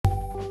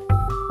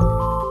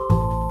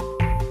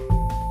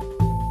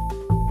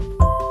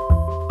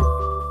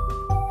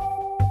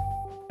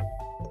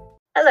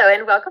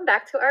and welcome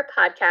back to our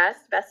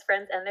podcast, Best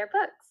Friends and Their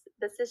Books.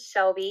 This is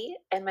Shelby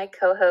and my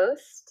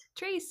co-host,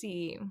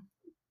 Tracy.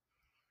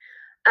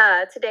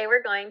 Today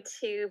we're going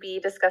to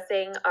be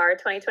discussing our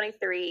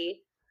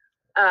 2023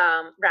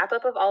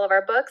 wrap-up of all of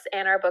our books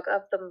and our book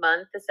of the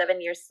month, The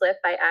 7-Year Slip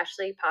by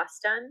Ashley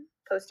Poston.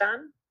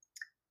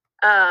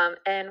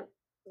 And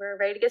we're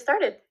ready to get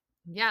started.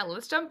 Yeah,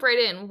 let's jump right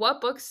in.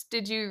 What books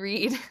did you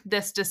read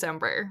this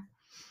December?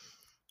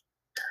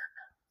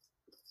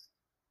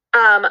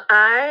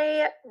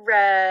 I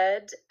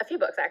read a few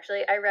books,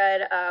 actually. I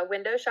read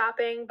Window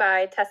Shopping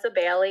by Tessa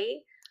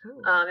Bailey.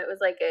 It was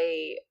like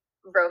a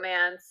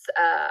romance,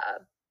 kind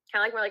of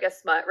like more like a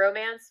smut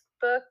romance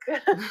book.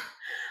 But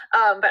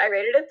I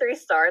rated it 3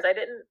 stars.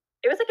 It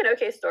was like an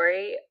okay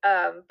story,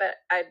 but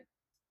I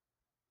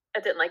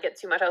didn't like it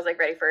too much. I was like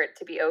ready for it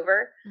to be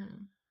over.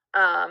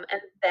 And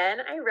then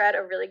I read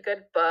a really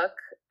good book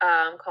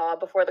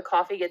called Before the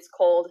Coffee Gets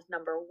Cold,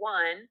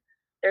 #1.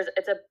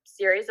 It's a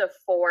series of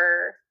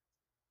 4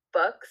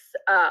 books,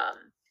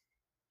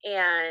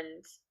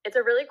 and it's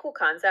a really cool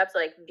concept.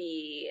 Like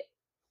the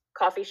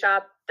coffee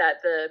shop that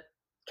the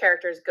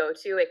characters go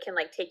to, it can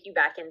like take you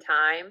back in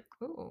time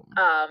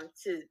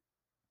to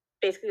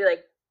basically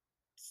like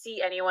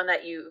see anyone that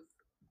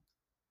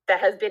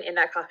has been in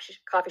that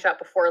coffee shop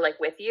before, like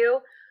with you.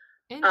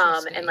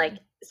 And like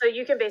so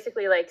you can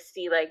basically like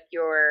see like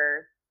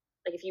your,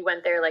 like if you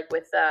went there like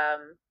with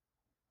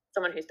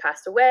someone who's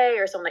passed away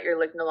or someone that you're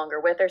like no longer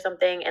with or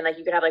something, and like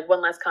you could have like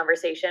one last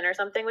conversation or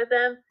something with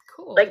them.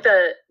 Cool. Like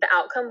the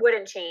outcome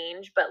wouldn't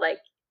change, but like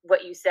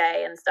what you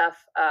say and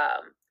stuff,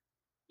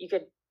 you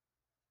could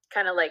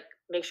kind of like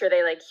make sure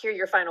they like hear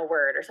your final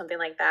word or something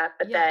like that,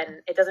 but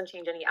then it doesn't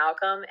change any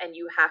outcome, and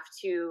you have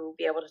to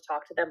be able to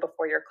talk to them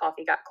before your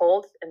coffee got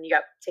cold and you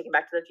got taken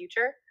back to the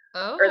future.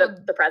 Or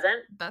the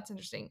present. That's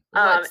interesting.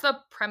 What's the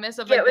premise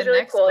of like the really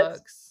next cool.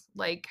 books?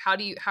 Like how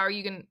are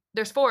you gonna,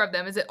 there's 4 of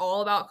them. Is it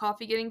all about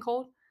coffee getting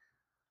cold?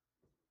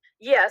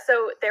 Yeah,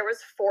 so there was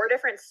 4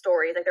 different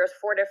stories. Like there was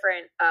 4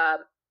 different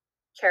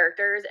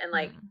characters, and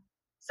like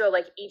so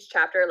like each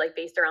chapter like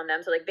based around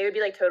them. So like they would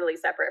be like totally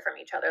separate from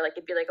each other. Like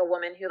it'd be like a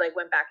woman who like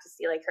went back to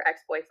see like her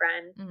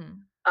ex-boyfriend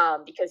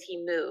because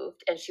he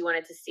moved, and she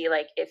wanted to see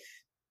like if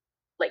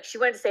like she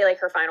wanted to say like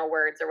her final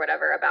words or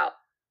whatever about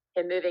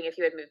him moving, if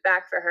he would move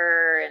back for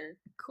her and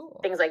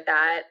things like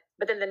that.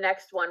 But then the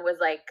next one was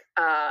like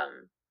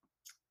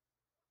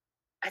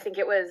I think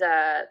it was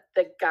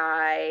the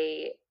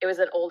guy, it was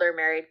an older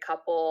married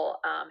couple,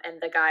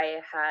 and the guy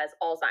has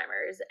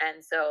Alzheimer's,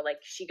 and so like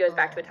she goes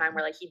back to a time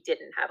where like he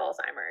didn't have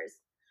Alzheimer's.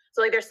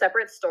 So like they're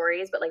separate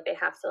stories, but like they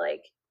have to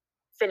like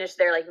finish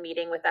their like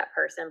meeting with that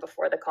person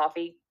before the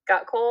coffee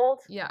got cold.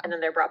 Yeah. And then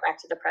they're brought back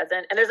to the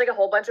present. And there's like a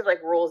whole bunch of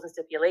like rules and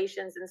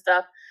stipulations and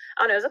stuff.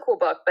 I don't know, it was a cool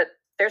book, but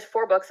there's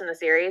 4 books in the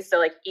series, so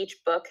like each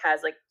book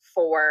has like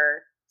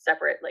 4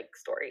 separate like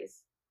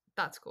stories.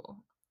 That's cool.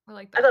 I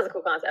like that. I thought it was a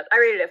cool concept. I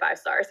rated it 5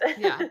 stars.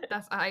 Yeah,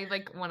 I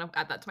like want to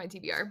add that to my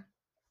TBR.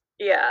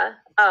 Yeah.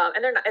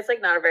 And it's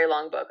like not a very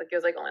long book. Like it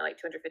was like only like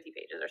 250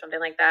 pages or something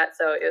like that.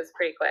 So it was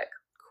pretty quick.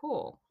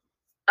 Cool.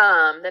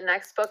 The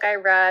next book I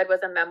read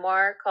was a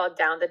memoir called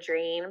Down the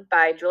Drain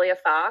by Julia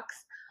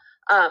Fox.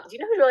 Do you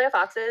know who Julia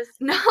Fox is?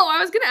 No, I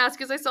was going to ask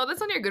because I saw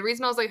this on your Goodreads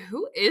and I was like,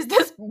 who is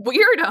this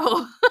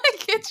weirdo?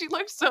 Like, she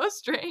looks so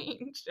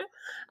strange.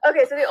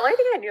 Okay, so the only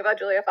thing I knew about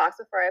Julia Fox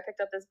before I picked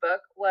up this book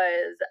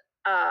was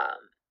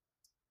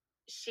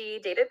she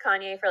dated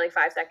Kanye for like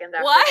 5 seconds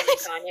after what?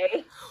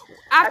 Kanye.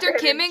 After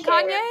Kim and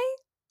Kanye?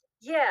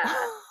 Yeah.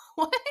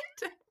 What?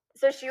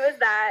 So she was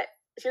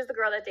the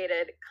girl that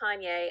dated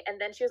Kanye,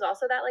 and then she was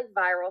also that like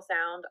viral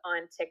sound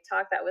on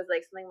TikTok that was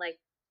like something like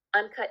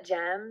Uncut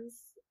Gems,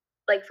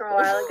 like from a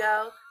while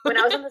ago. When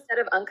I was on the set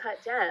of Uncut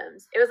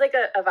Gems, it was like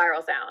a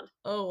viral sound.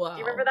 Oh wow. Do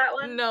you remember that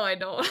one? No, I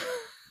don't.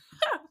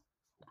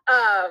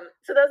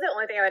 So that was the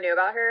only thing I knew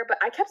about her, but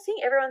I kept seeing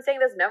everyone saying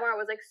this memoir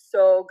was like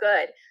so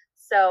good.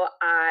 So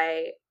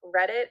I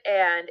read it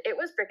and it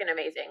was freaking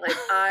amazing. Like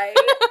I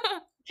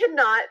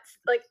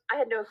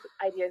had no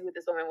idea who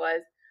this woman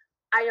was.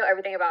 I know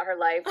everything about her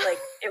life. Like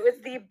it was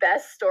the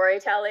best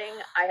storytelling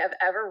I have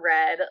ever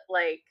read.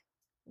 Like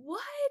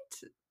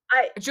what?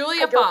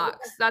 Julia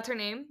Fox. That's her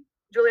name?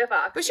 Julia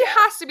Fox. But she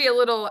has to be a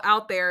little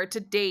out there to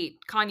date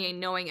Kanye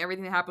knowing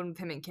everything that happened with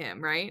him and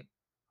Kim, right?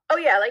 Oh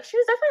yeah, like she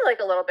was definitely like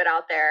a little bit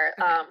out there.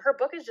 Okay. Her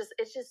book is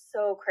it's just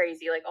so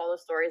crazy, like all the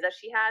stories that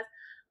she has.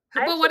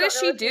 But what does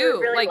she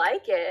do? Really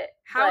like it.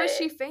 How is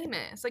she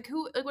famous? Like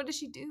who? Like what does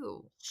she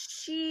do?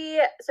 She's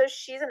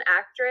an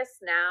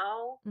actress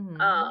now.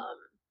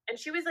 And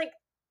she was like,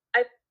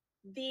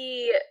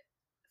 the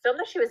film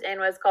that she was in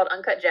was called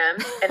Uncut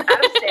Gems, and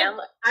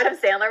Adam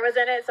Sandler was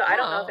in it. So I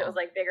don't know if it was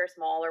like big or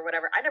small or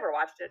whatever. I never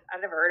watched it.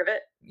 I've never heard of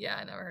it. Yeah,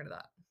 I never heard of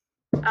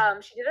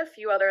that. She did a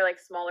few other like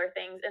smaller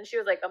things, and she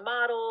was like a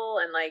model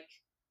and like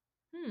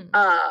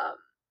I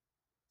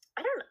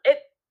don't know.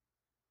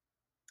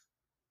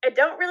 I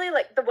don't really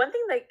like, the one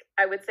thing like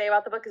I would say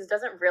about the book is it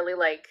doesn't really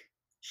like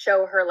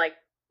show her like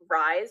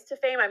rise to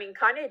fame. I mean,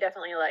 Kanye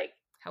definitely like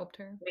helped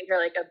her, made her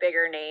like a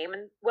bigger name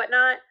and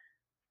whatnot.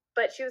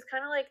 but she was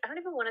kind of like, I don't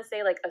even want to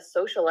say like a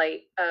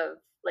socialite of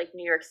like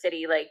New York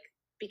City, like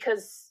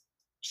because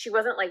she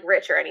wasn't like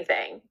rich or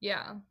anything.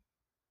 Yeah.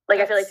 Like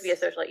I feel like to be a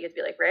socialite, you have to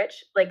be like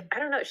rich. Like I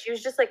don't know, she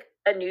was just like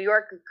a New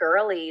York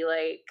girly,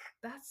 like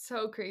that's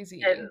so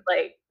crazy. and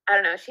like I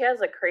don't know, she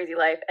has a crazy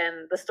life,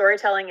 and the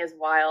storytelling is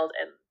wild,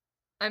 and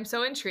I'm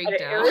so intrigued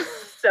it now. was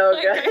so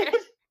Like, good.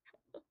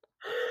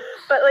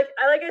 But like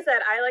I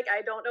said,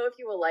 I don't know if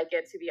you will like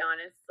it, to be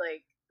honest.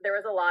 Like there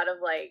was a lot of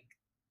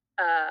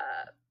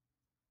uh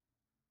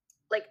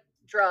like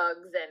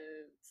drugs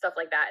and stuff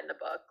like that in the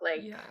book.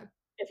 Like yeah.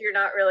 if you're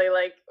not really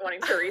like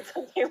wanting to read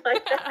something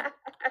like that,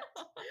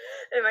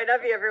 it might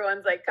not be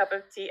everyone's like cup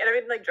of tea. And I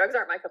mean, like drugs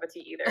aren't my cup of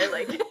tea either.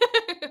 Like,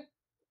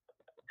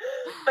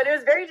 but it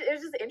was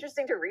just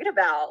interesting to read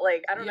about.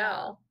 Like, I don't Yeah.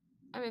 know.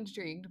 I'm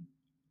intrigued.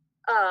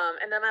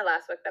 And then my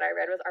last book that I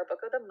read was our book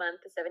of the month,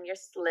 The 7 Year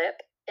Slip,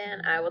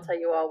 and I will tell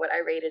you all what I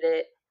rated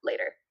it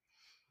later.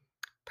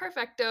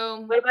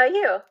 Perfecto. What about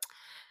you?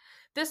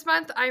 This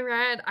month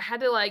I had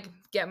to like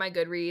get my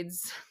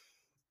Goodreads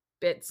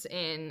bits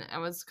in. I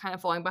was kind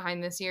of falling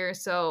behind this year,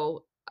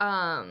 so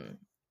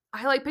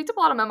I like picked up a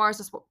lot of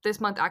memoirs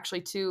this month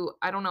actually too.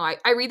 I don't know. I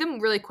read them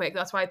really quick.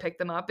 That's why I picked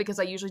them up, because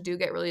I usually do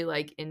get really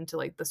like into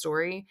like the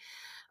story.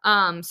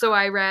 So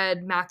I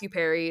read Matthew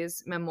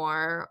Perry's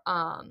memoir,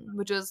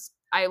 which is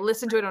I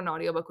listened to it on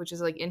audiobook, which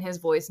is like in his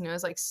voice, and it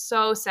was like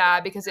so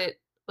sad because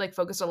it like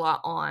focused a lot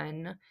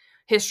on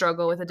his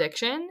struggle with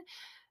addiction,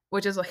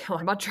 which is like a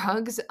lot about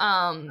drugs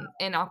and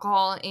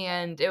alcohol,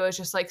 and it was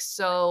just like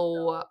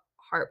so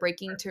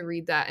heartbreaking to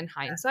read that in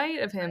hindsight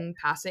of him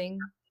passing.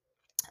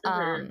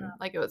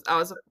 Like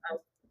that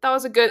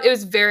was a good, it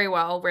was very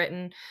well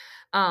written,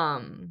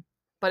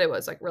 but it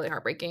was like really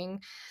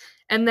heartbreaking.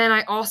 And then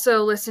I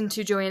also listened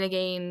to Joanna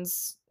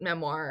Gaines'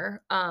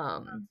 memoir,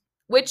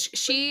 which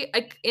she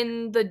like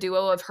in the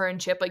duo of her and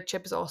Chip, like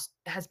Chip is also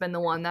has been the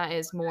one that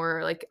is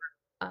more like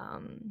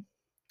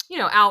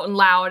out and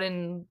loud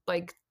and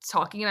like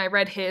talking. And I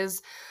read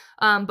his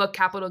book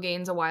Capital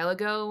Gains a while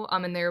ago,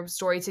 and their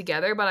story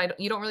together, but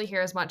you don't really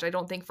hear as much, I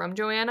don't think, from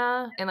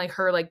Joanna and like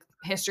her like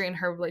history and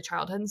her like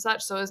childhood and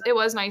such. So it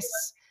was nice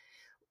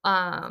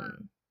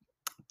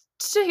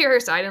to hear her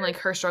side and like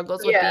her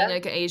struggles with being Yeah.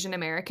 like an Asian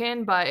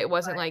American, but it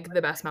wasn't like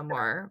the best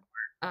memoir.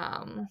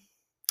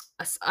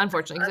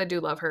 Unfortunately, because I do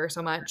love her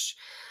so much.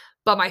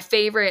 But my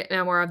favorite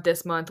memoir of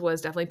this month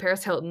was definitely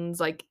Paris Hilton's,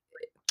 like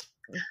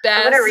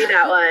best. I'm gonna read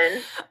that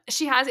one.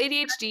 She has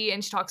ADHD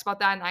and she talks about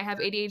that, and I have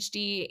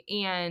ADHD,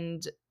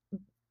 and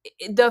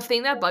the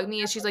thing that bugged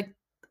me is she's like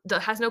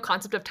has no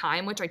concept of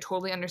time, which I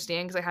totally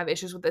understand because I have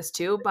issues with this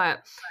too,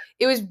 but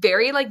it was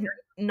very like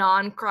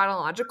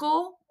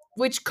non-chronological,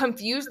 which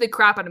confused the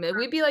crap out of me.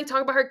 We'd be like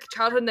talking about her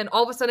childhood, and then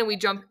all of a sudden we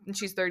jump and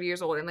she's 30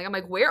 years old, and like I'm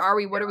like, where are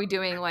we? What are we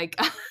doing? Like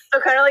So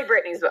kind of like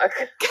Brittany's book.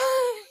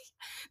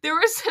 There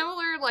were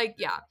similar, like,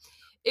 yeah.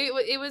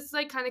 It was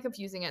like kind of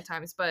confusing at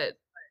times, but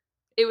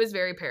it was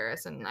very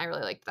Paris, and I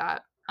really liked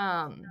that.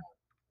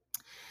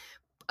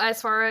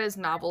 As far as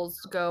novels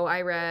go,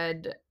 I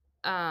read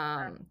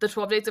The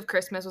 12 Days of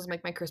Christmas was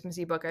like my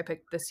Christmassy book I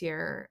picked this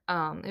year.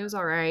 It was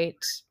all right.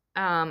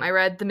 I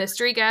read The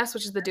Mystery Guest,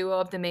 which is the duo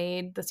of The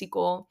Maid, the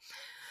sequel,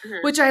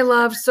 which I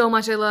loved so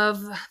much. I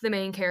love the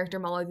main character,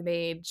 Molly the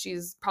Maid.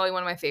 She's probably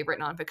one of my favorite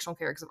non-fictional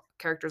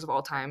characters of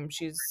all time.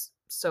 She's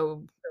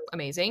so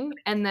amazing.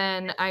 And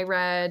then I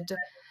read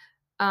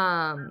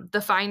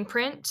The Fine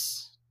Print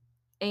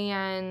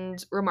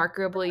and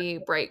Remarkably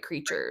Bright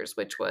Creatures,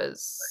 which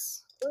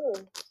was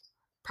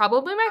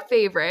probably my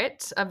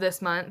favorite of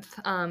this month,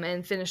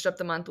 and finished up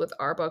the month with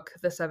our book,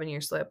 The 7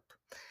 Year Slip.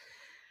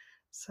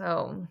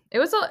 So it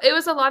was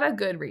a lot of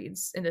good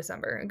reads in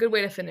December. A good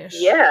way to finish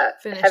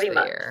heavy the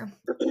month. year.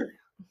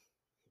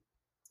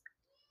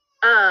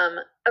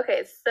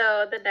 Okay,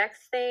 so the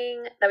next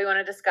thing that we want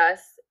to discuss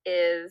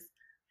is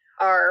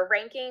our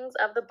rankings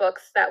of the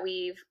books that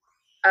we've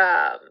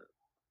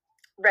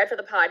read for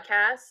the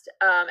podcast,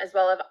 as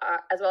well as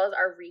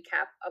our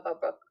recap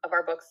of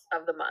our books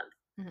of the month.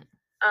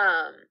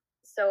 Mm-hmm.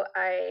 So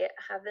I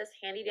have this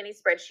handy dandy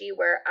spreadsheet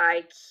where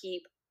I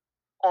keep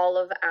all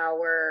of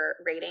our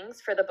ratings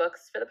for the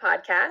books for the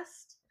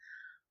podcast.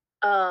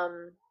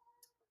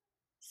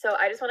 So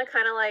I just want to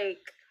kind of like,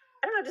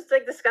 I don't know, just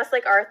like discuss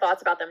like our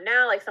thoughts about them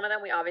now. Like some of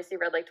them we obviously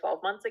read like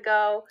 12 months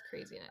ago.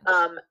 Craziness.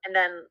 And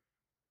then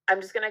I'm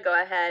just gonna go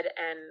ahead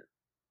and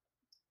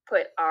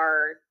put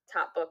our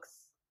top books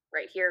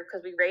right here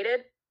because we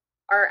rated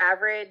our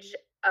average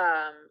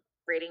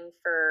rating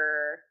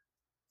for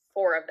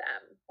 4 of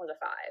them was a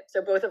 5.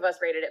 So both of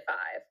us rated it 5.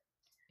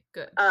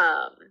 Good.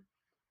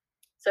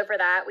 So for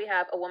that we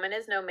have A Woman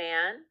Is No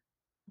Man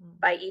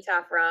by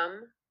Etaf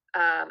Rum.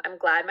 I'm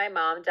Glad My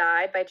Mom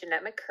Died by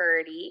Jeanette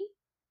McCurdy.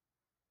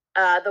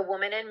 The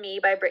Woman in Me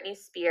by Britney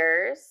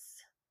Spears,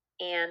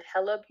 and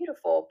Hello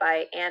Beautiful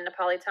by Anne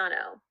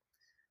Napolitano.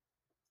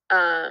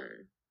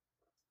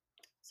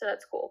 So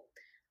that's cool.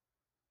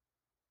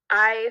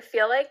 I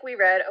feel like we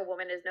read A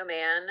Woman Is No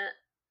Man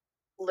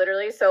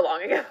literally so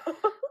long ago.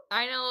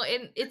 I know,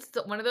 and it's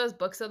one of those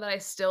books though that I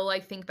still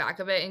like think back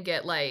of it and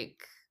get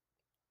like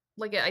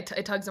like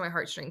it tugs at my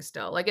heartstrings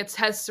still. Like it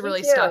has Me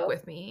really stuck too.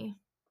 with me.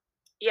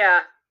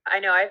 Yeah, I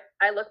know.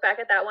 I look back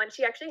at that one.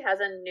 She actually has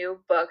a new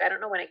book. I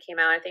don't know when it came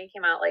out. I think it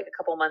came out like a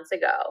couple months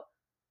ago,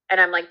 and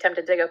I'm like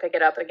tempted to go pick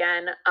it up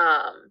again.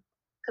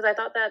 Because I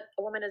thought that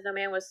A Woman Is No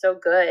Man was so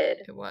good.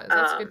 It was.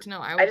 That's good to know.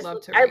 I I would just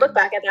love to I look read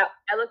back at that.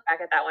 I look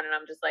back at that one, and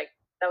I'm just like,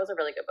 that was a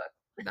really good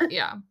book. that.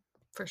 Yeah,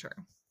 for sure.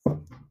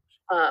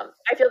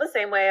 I feel the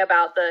same way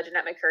about the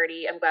Jeanette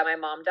McCurdy. I'm glad my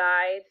mom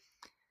died.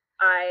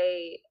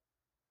 I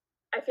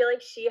I feel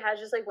like she has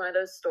just like one of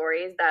those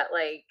stories that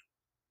like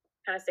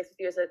kind of sticks with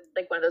you as a,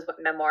 like one of those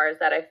memoirs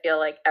that I feel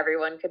like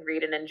everyone could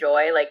read and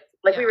enjoy. Like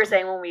we Yeah. were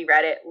saying when we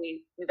read it,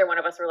 we neither one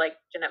of us were like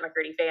Jeanette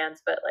McCurdy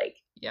fans, but like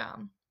Yeah.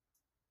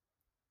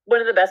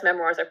 one of the best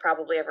memoirs I've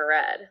probably ever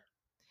read.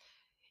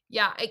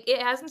 Yeah, it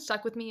hasn't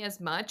stuck with me as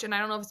much, and I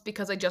don't know if it's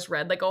because I just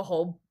read, like, a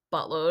whole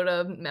buttload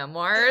of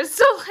memoirs,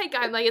 so, like,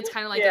 I'm like, it's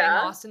kinda, like, getting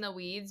Yeah, lost in the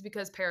weeds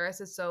because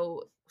Paris is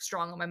so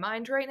strong on my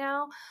mind right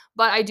now,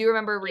 but I do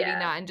remember reading yeah,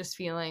 that and just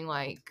feeling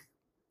like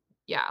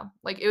yeah,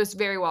 like, it was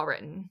very well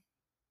written.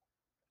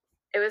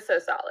 it was so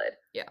solid.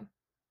 Yeah.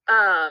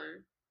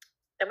 Um,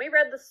 then we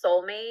read The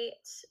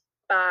Soulmate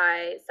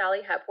by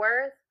Sally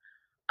Hepworth.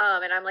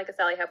 And I'm like a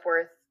Sally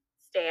Hepworth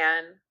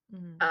stan.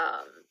 Mhm.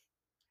 Um,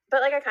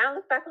 but like I kind of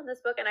look back on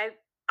this book and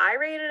I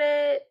rated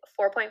it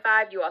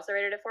 4.5. You also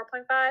rated it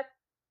 4.5.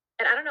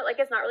 And I don't know, like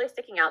it's not really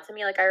sticking out to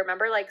me. Like I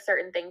remember like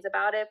certain things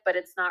about it, but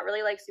it's not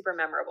really like super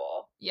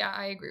memorable. Yeah,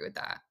 I agree with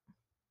that.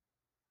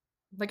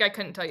 Like, I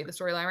couldn't tell you the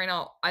storyline right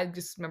now, I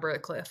just remember a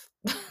cliff.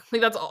 Like,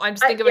 that's all I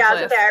just think of a Yeah, I was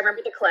gonna say cliff. I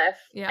remember the cliff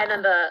and then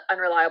Yeah. the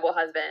unreliable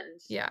husband,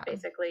 Yeah.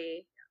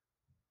 basically.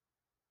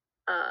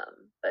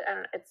 But I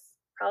don't know, it's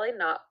probably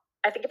not.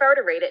 I think if I were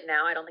to rate it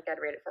now, I don't think I'd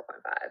rate it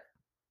 4.5.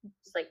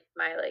 Just like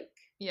my like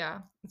Yeah.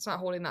 It's not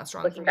holding that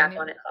strong for looking me back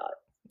anymore. on it thought.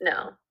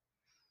 Yeah.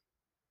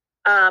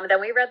 No. Then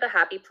we read The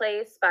Happy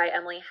Place by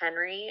Emily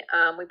Henry.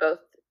 We both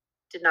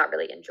did not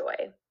really enjoy.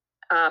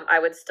 I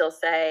would still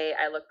say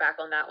I look back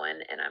on that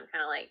one and I'm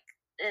kind of like,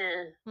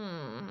 eh.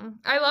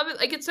 I love it.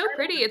 Like, it's so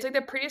pretty. It's like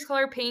the prettiest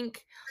color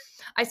pink.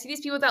 I see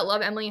these people that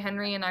love Emily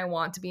Henry, and I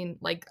want to be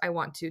like, I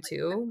want to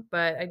too,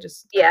 but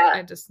Yeah,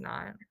 I just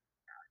not.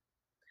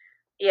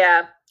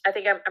 yeah. I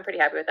think I'm pretty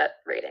happy with that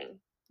rating.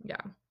 Yeah.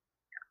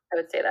 I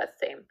would say that's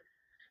the same.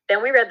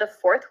 Then we read The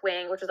Fourth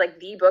Wing, which was like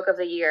the book of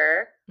the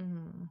year.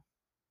 Mm.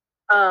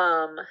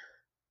 Um,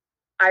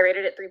 I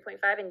rated it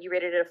 3.5 and you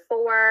rated it a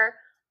 4.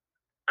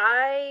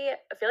 I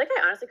feel like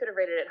I honestly could have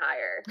rated it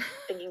higher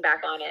thinking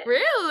back on it. And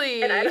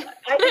Really? I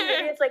think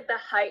maybe it's like the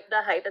hype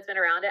that's been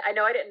around it. I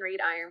know I didn't read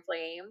Iron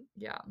Flame.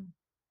 Yeah.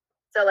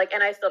 So like,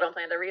 and I still don't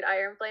plan to read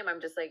Iron Flame.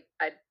 I'm just like,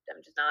 I'm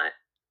just not.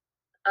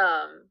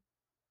 Um,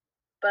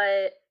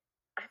 but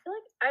I feel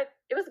like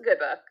it was a good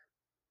book.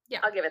 Yeah.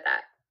 I'll give it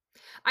that.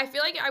 I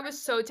feel like I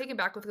was so taken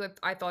back with it.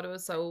 I thought it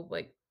was so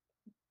like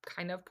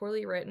kind of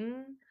poorly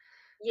written.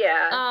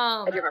 Yeah,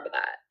 I do Um, remember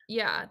that.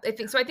 yeah, I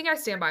think so. I think I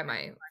stand by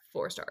my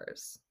 4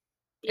 stars.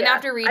 And Yeah,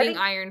 after I reading think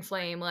Iron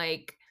Flame,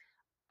 like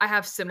I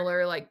have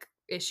similar like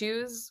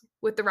issues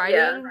with the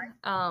yeah,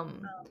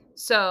 writing.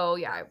 So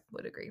yeah, I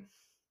would agree.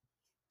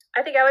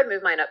 I think I would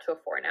move mine up to a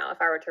 4 now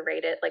if I were to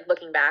rate it. Like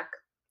looking back.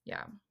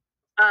 Yeah.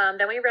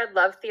 Then we read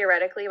Love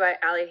Theoretically by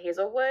Allie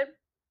Hazelwood.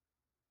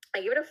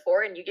 I gave it a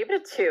 4 and you gave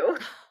it a 2.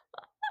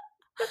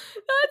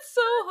 That's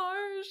so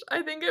harsh.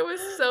 I think I was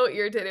so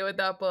irritated with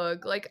that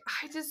book. Like,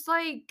 I just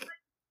like,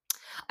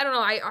 I don't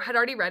know. I had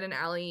already read an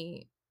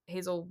Allie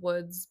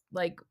Hazelwood's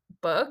like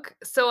book,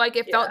 so like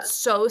it felt Yeah.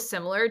 so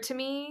similar to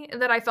me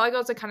that I felt like I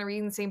was like kind of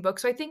reading the same book.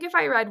 So I think if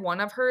I read one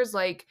of hers,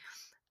 like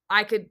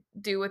I could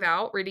do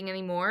without reading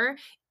anymore.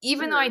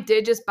 Even though I Hmm.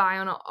 did just buy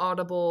on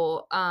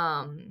Audible,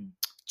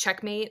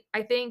 Checkmate,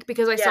 I think,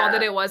 because I saw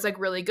that Yeah. it was like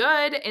really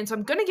good, and so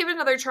I'm gonna give it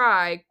another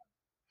try.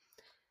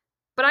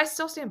 But I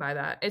still stand by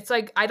that. It's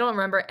like I don't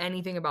remember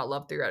anything about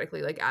Love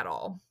Theoretically, like, at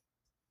all.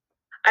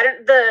 I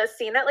don't. The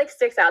scene that like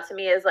sticks out to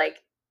me is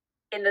like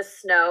in the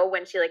snow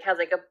when she like has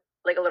like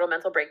a little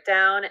mental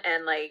breakdown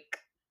and like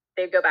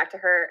they go back to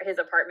his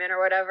apartment or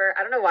whatever.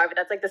 I don't know why, but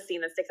that's like the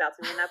scene that sticks out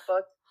to me in that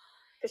book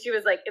because she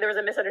was like there was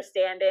a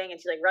misunderstanding and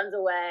she like runs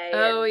away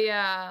Oh, and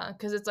yeah,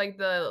 because it's like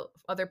the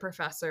other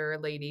professor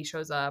lady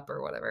shows up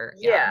or whatever.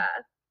 Yeah. yeah,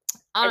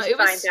 I and don't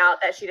know, she finds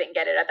out that she didn't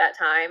get it at that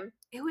time.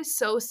 it was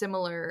so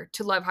similar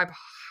to Love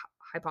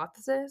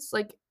Hypothesis,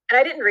 like And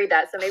I didn't read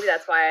that, so maybe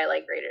that's why I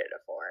like rated it a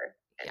 4.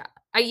 yeah.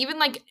 I even,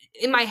 like,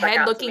 in my It stuck head,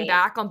 out to looking me.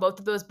 back on both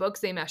of those books,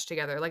 they mesh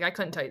together, like, I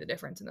couldn't tell you the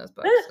difference in those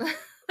books.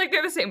 Like,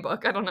 they're the same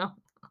book, I don't know.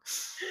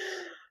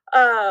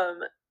 um,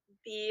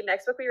 the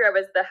next book we read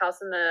was The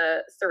House in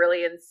the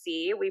Cerulean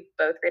Sea. We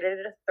both rated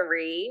it a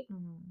 3.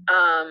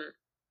 Mm,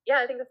 Yeah,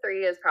 I think the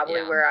 3 is probably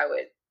yeah, where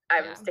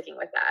I'm yeah, sticking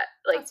with that.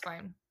 Like, that's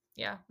fine.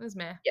 Yeah, it was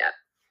meh. yeah,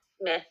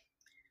 meh.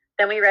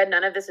 Then we read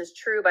None of This Is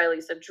True by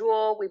Lisa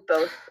Jewell. We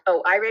both,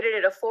 I rated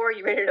it a 4.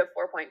 You rated it a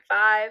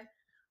 4.5.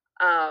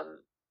 Um,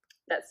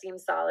 that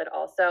seems solid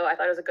also. I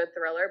thought it was a good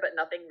thriller, but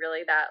nothing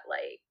really that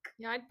like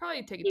Yeah, I'd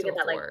probably take it gave to it a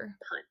that like 4.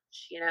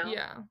 punch, you know?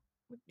 Yeah.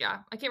 Yeah,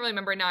 I can't really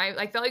remember now.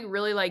 I felt like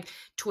really like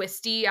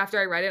twisty after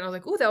I read it. And I was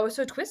like, "Ooh, that was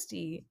so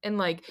twisty." And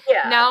like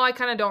Yeah. now I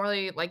kind of don't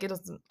really like it.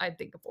 Doesn't I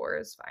think 4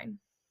 is fine.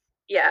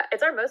 Yeah,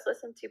 it's our most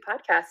listened to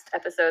podcast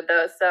episode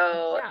though,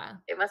 so Yeah.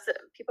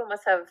 people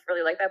must have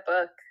really liked that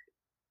book.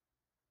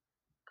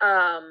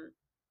 Um,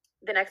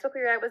 the next book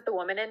we read was The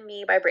Woman in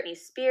Me by Britney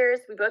Spears.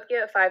 We both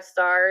gave it 5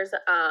 stars,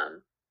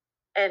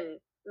 and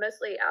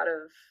mostly out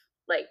of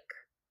like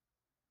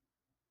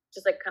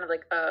just like kind of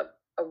like a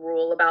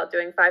rule about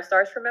doing 5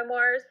 stars for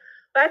memoirs.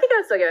 But I think I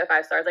would still give it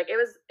 5 stars. Like it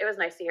was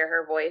nice to hear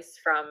her voice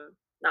from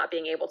not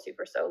being able to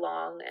for so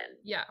long and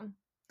Yeah.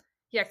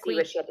 Yeah, see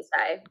what she had to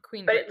say.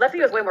 Queen But it left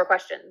me with way Brittany. more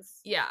questions.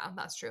 Yeah,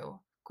 that's true.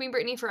 Queen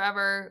Brittany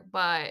forever,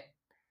 but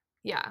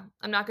yeah,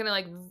 I'm not gonna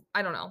like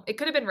I don't know. It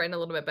could have been written a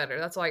little bit better.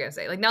 That's all I gotta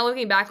say. Like now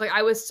looking back, like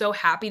I was so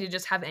happy to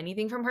just have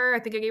anything from her. I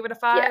think I gave it a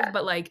 5, Yeah.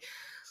 but like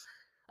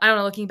I don't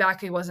know, looking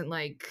back, it wasn't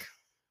like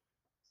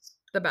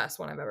the best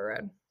one I've ever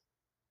read.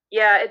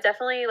 Yeah, it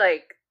definitely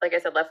like I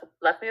said,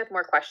 left me with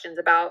more questions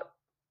about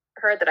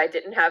her that I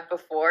didn't have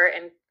before.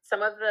 And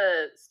some of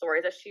the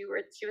stories that she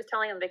was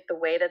telling, like the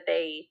way that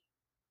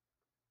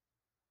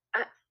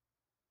I,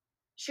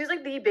 she was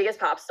like the biggest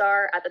pop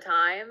star at the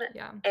time,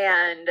 Yeah.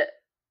 and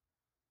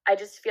I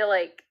just feel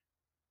like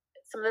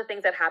some of the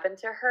things that happened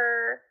to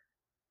her,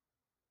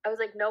 I was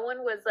like, no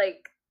one was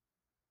like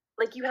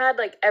you had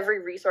like every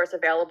resource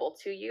available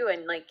to you,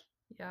 and like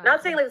Yeah.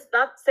 not saying the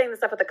stuff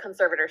with the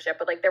conservatorship,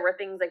 but like there were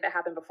things like that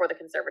happened before the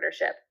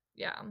conservatorship.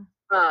 Yeah.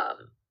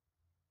 Um,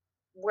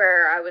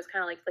 where I was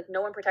kind of like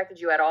no one protected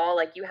you at all.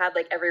 Like you had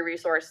like every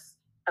resource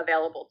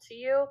available to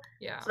you.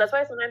 Yeah. So that's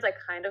why sometimes I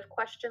kind of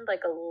questioned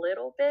like a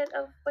little bit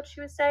of what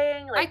she was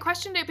saying. I Like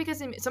questioned it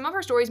because some of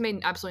her stories made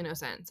absolutely no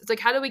sense. It's like,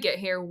 how did we get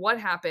here? What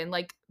happened?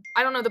 Like,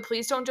 I don't know. The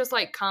police don't just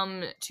like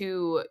come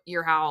to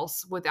your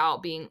house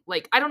without being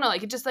like, I don't know.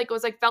 Like, it just like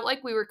was like felt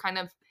like we were kind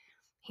of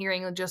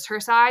hearing just her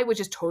side, which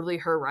is totally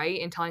her right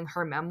and telling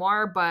her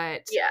memoir.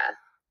 But yeah,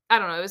 I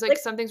don't know. It was like like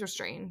some things were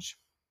strange.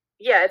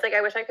 yeah, it's like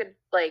I wish I could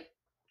like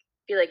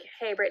be like,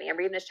 hey Brittany, I'm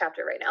reading this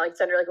chapter right now. Like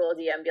send her like a little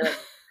DM, be like,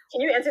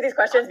 can you answer these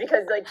questions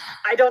because like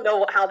I don't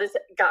know how this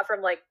got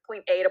from like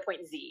point A to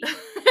point Z.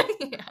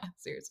 Yeah,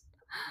 seriously.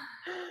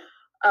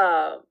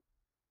 Um,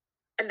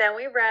 and then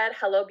we read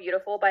Hello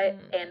Beautiful by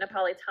Anne Mm,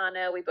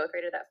 Napolitano. We both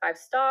rated that 5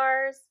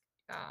 stars.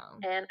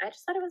 yeah. And I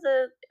just thought it was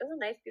a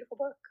nice, beautiful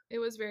book. It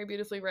was very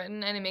beautifully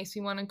written, and it makes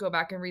me want to go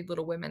back and read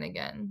Little Women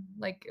again.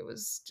 Like, it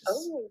was just,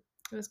 Oh.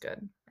 it was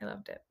good. I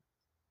loved it.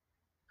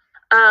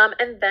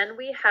 And then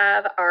we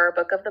have our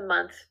book of the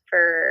month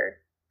for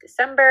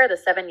December, The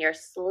 7 Year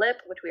Slip,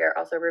 which we are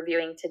also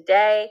reviewing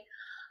today.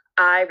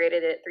 I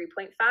rated it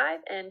 3.5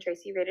 and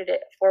Tracy rated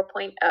it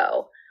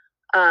 4.0.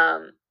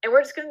 And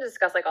we're just going to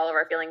discuss like all of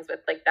our feelings with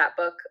like that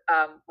book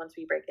once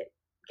we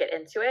get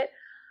into it.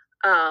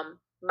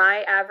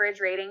 My average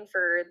rating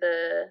for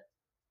the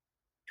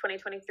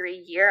 2023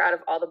 year out of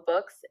all the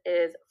books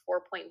is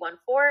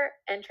 4.14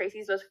 and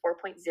Tracy's was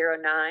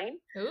 4.09.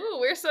 Ooh,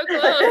 we're so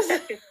close.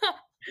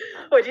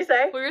 What'd you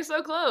say? We were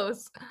so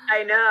close.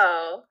 I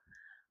know.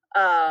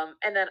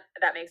 And then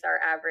that makes our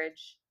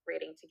average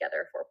rating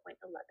together 4.11.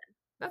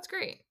 That's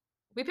great.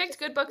 We picked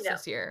good books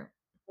this year.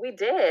 We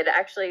did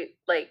actually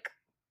like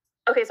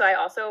okay, so I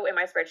also in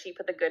my spreadsheet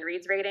put the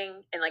Goodreads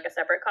rating in like a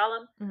separate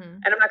column. Mm-hmm.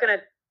 And I'm not gonna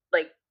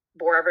like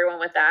bore everyone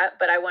with that,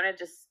 but I want to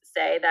just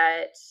say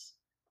that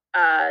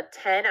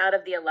 10 out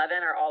of the 11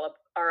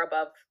 are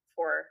above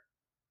 4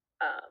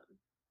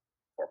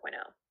 4.0.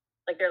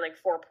 Like they're like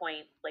 4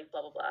 point like blah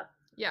blah blah.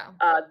 Yeah.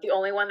 The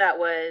only one that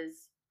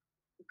was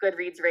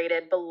Goodreads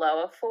rated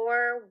below a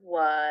 4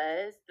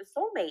 was The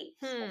Soulmate.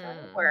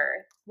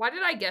 Why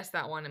did I guess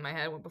that one in my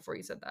head before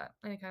you said that?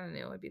 I kind of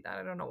knew it would be that.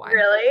 I don't know why.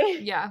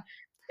 Really? Yeah.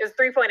 It was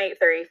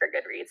 3.83 for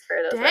Goodreads for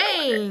those.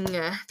 Dang.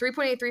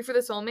 3.83 for The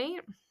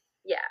Soulmate?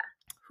 Yeah.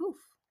 Whew.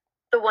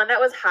 The one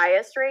that was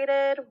highest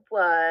rated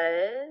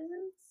was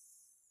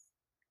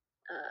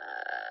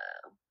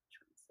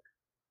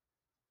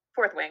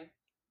Fourth Wing.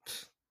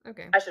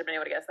 Okay. I should have been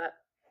able to guess that.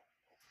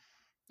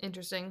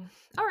 Interesting.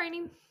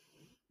 Alrighty.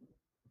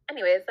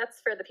 Anyways,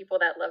 that's for the people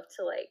that love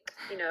to like,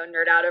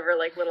 nerd out over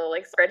like little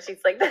like spreadsheets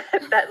like that.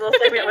 That little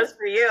segment was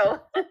for you.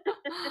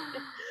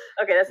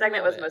 Okay, that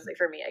segment was mostly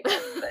for me, I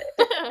guess. But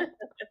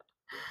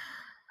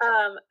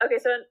okay,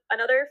 so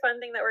another fun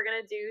thing that we're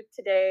gonna do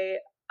today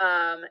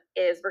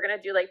is we're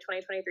gonna do like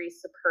 2023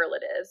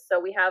 superlatives. So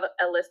we have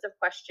a list of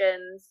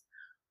questions,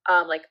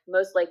 like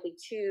most likely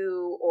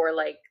to or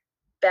like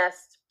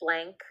best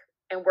blank,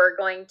 and we're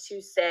going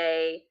to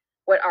say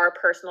what our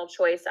personal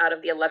choice out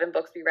of the 11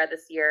 books we read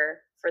this year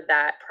for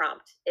that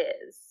prompt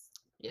is.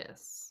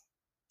 Yes.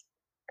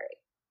 All right.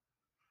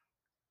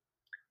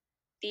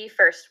 The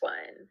first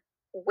one.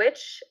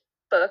 Which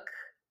book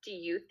do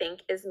you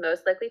think is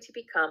most likely to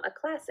become a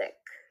classic?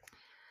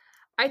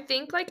 I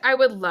think like I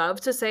would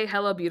love to say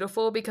Hello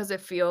Beautiful because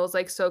it feels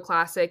like so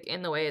classic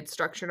in the way it's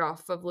structured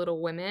off of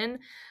Little Women.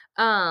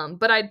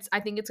 But I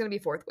think it's gonna be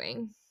Fourth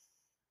Wing.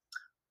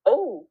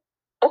 Oh,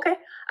 okay.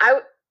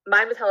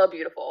 Mine was Hello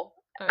Beautiful.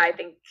 Okay. I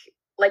think,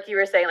 like you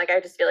were saying, like I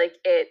just feel like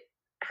it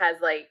has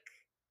like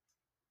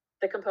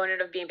the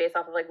component of being based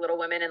off of like Little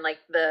Women and like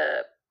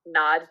the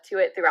nod to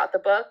it throughout the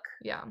book,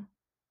 Yeah.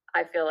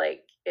 I feel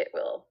like it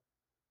will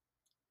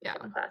Yeah.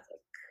 become a classic.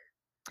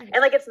 Okay.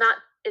 And like it's not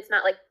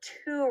like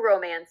too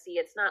romancy.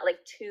 It's not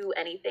like too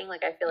anything.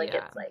 Like I feel like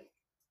Yeah. it's like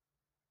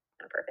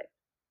kind of perfect.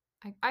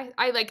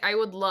 I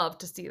would love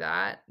to see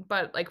that,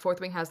 but like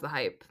Fourth Wing has the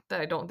hype that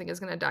I don't think is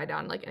gonna die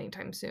down like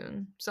anytime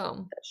soon.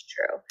 So That's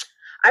true.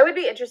 I would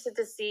be interested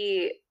to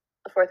see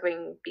a Fourth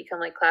Wing become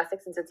like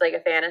classic since it's like a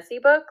fantasy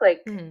book.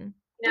 Like,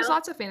 there's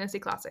lots of fantasy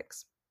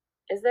classics.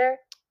 is there?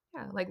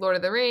 Yeah, like Lord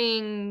of the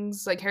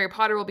Rings, like Harry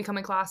Potter will become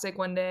a classic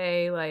one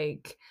day.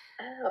 Like,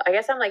 Oh, I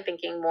guess I'm like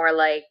thinking more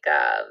like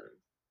I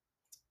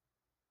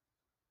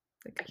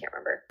can't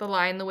remember. The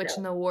Lion, the Witch, No,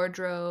 and the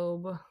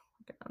Wardrobe.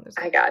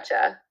 I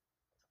gotcha.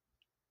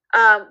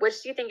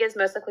 Which do you think is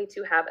most likely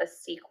to have a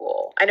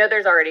sequel? I know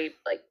there's already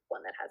like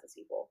one that has a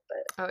sequel,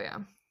 but Oh yeah.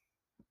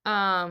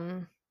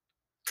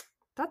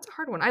 That's a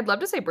hard one. I'd love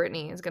to say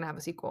Brittany is gonna have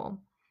a sequel.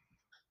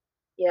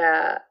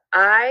 yeah,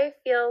 I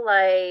feel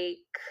like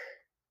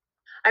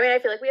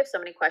we have so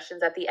many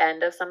questions at the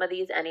end of some of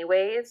these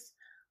anyways.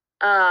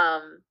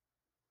 Um,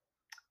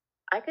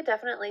 I could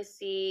definitely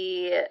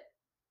see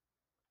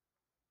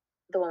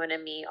The Woman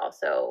in Me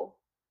also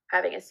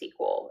having a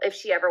sequel if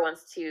she ever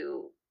wants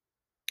to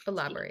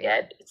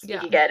Elaborate. speak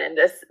Yeah. again in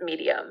this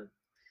medium.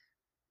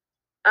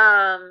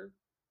 Um,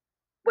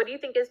 what do you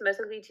think is most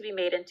likely to be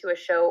made into a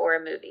show or a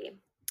movie?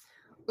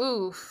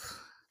 Oof.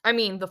 I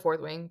mean, The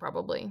Fourth Wing,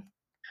 probably.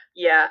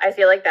 Yeah, I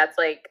feel like that's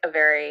like a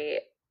very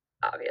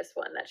obvious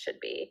one that should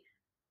be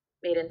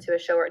made into a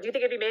show. Or do you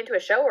think it'd be made into a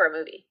show or a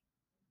movie?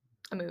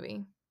 A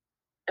movie.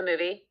 A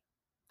movie.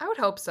 I would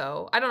hope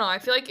so. I don't know. I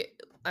feel like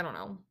I don't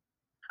know.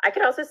 I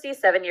could also see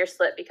 7 Year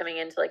Slip becoming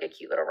into like a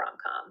cute little rom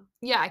com.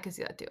 Yeah, I could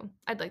see that too.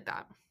 I'd like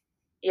that.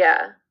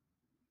 Yeah.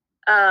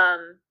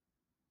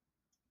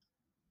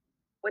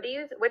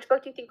 Which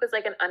book do you think was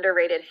like an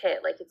underrated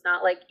hit? Like it's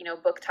not like,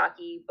 book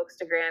talky,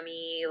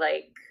 bookstagrammy,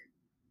 like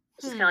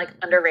just kind of like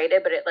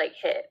underrated, but it like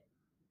hit.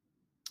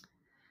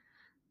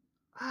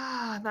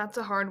 That's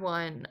a hard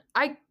one.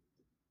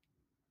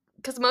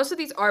 Because most of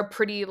these are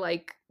pretty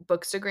like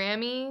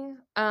bookstagrammy.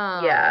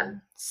 Yeah.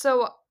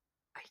 So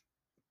I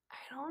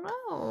don't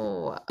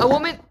know. A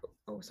woman.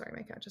 Oh, sorry,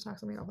 my cat just knocked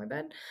something off my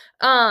bed.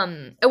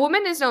 A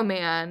Woman Is No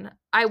Man.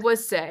 I would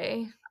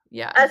say,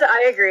 yeah. As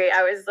I agree.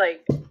 I was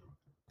like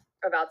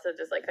about to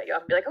just like cut you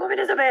off and be like, a woman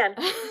is a man.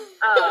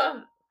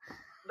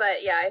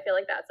 But yeah, I feel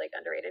like that's like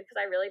underrated because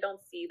I really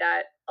don't see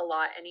that a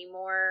lot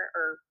anymore.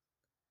 Or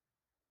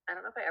I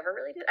don't know if I ever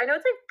really did. I know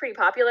it's like pretty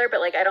popular, but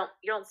like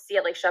you don't see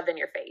it like shoved in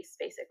your face,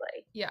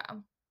 basically. Yeah.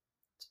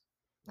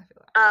 I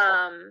feel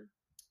that.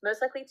 Most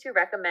likely to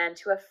recommend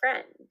to a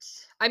friend.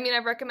 I mean,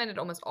 I've recommended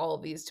almost all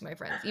of these to my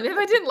friends. Even if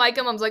I didn't like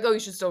them, I was like, oh, you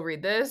should still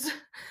read this.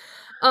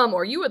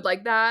 Or you would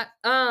like that.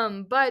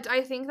 But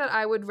I think that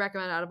I would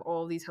recommend out of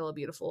all of these Hello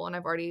Beautiful, and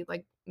I've already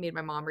like made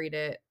my mom read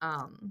it.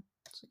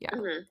 So yeah.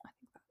 Mm-hmm.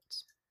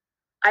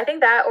 I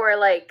think that, or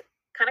like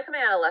kind of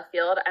coming out of left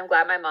field, I'm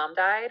glad my mom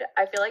died.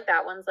 I feel like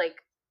that one's like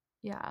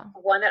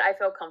one that I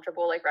feel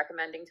comfortable like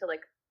recommending to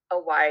like a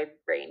wide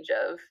range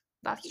of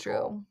That's people.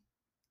 True.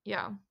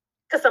 Yeah.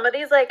 Because some of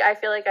these, like, I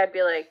feel like I'd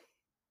be like,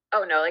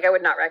 oh no, like I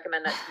would not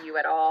recommend that to you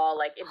at all.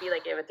 Like it'd be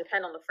like it would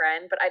depend on the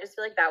friend, but I just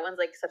feel like that one's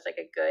like such like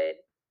a good.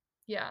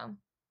 Yeah.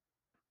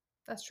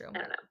 That's true. I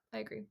don't know. I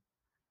agree.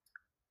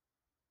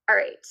 All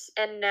right.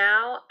 And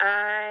now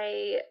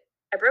I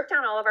broke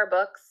down all of our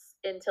books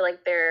into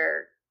like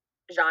their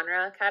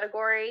genre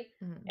category,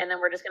 and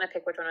then we're just going to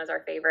pick which one is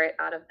our favorite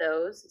out of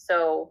those.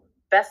 So,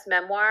 best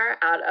memoir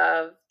out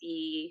of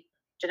the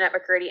Jeanette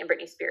McCurdy and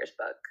Britney Spears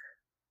book.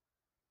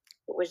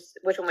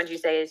 Which one would you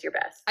say is your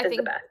best?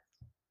 The best?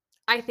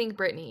 I think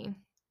Britney.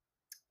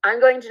 I'm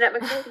going Jeanette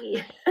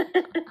McCurdy.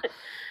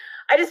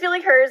 I just feel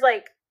like hers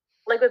like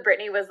with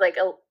Britney was like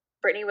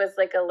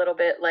a little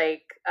bit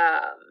like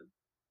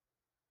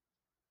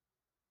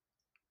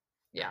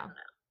yeah.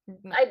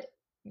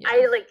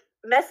 I like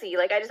messy.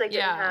 Like I just like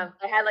didn't have.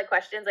 I had like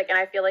questions like, and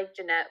I feel like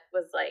Jeanette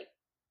was like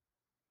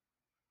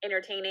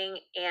entertaining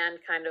and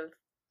kind of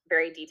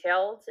very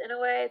detailed in a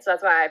way. So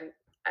that's why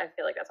I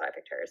feel like that's why I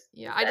picked hers.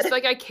 Yeah, I just feel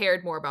like I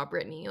cared more about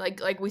Britney.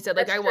 Like we said,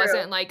 like I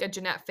wasn't like a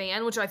Jeanette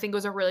fan, which I think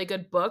was a really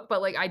good book,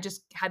 but like I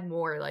just had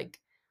more like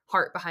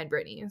heart behind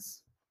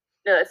Britney's.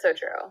 No, that's so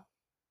true.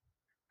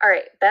 All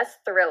right, best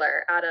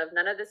thriller out of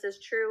None of This Is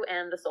True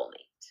and The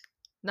Soulmate.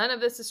 None of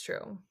This Is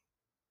True.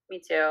 Me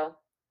too.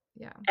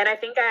 Yeah. And I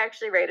think I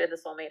actually rated The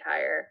Soulmate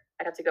higher.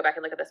 I'd have to go back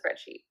and look at the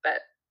spreadsheet,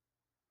 but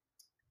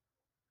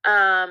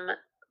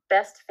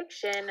best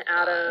fiction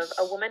out of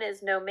A Woman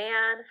Is No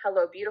Man,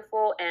 Hello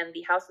Beautiful, and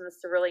The House in the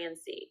Cerulean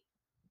Sea.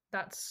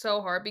 That's so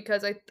hard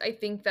because I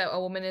think that A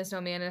Woman Is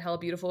No Man and Hello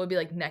Beautiful would be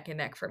like neck and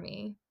neck for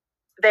me.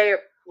 They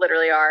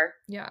literally are.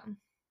 Yeah.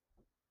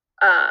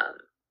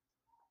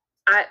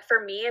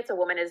 For me, it's A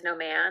Woman Is No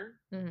Man.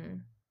 Mm-hmm.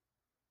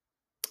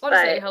 I'll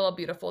just say Hello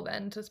Beautiful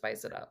then to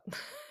spice it up.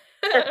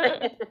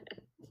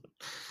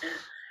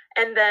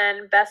 And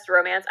then best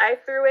romance, I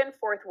threw in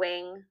Fourth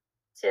Wing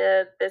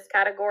to this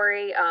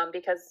category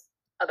because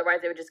Otherwise,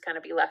 it would just kind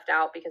of be left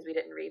out because we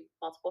didn't read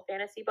multiple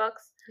fantasy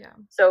books. Yeah.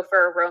 So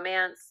for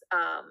romance,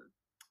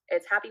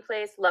 it's Happy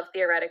Place, Love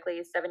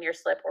Theoretically, 7 Year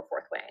Slip, or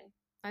Fourth Wing.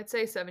 I'd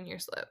say 7 Year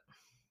Slip.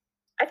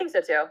 I think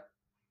so too.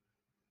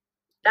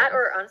 That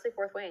or honestly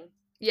Fourth Wing.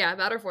 Yeah,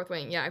 that or Fourth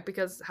Wing. Yeah,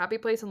 because Happy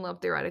Place and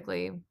Love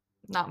Theoretically,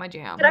 not my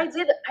jam. But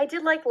I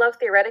did like Love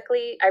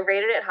Theoretically. I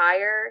rated it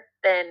higher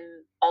than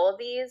all of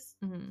these,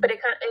 but it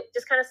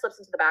just kind of slips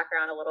into the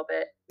background a little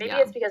bit. Maybe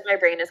it's because my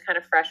brain is kind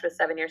of fresh with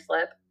 7 Year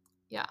Slip.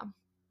 Yeah.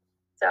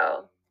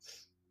 So,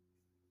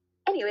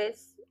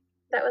 anyways,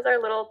 that was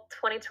our little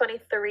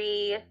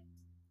 2023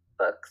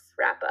 books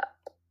wrap up.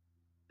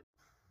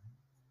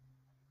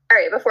 All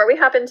right, before we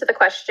hop into the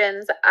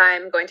questions,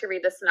 I'm going to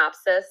read the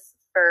synopsis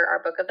for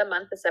our book of the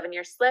month, The 7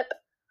 Year Slip.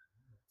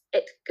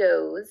 It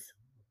goes,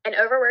 an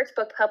overworked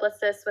book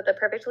publicist with a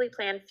perfectly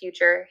planned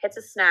future hits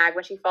a snag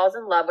when she falls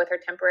in love with her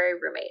temporary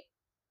roommate,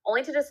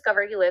 only to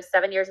discover he lives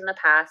 7 years in the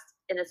past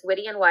in this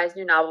witty and wise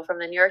new novel from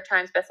the New York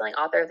Times bestselling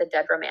author of The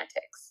Dead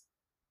Romantics.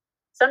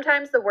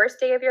 Sometimes the worst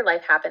day of your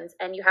life happens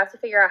and you have to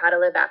figure out how to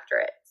live after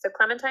it. So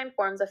Clementine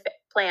forms a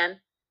plan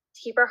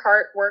to keep her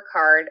heart, work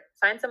hard,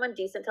 find someone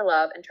decent to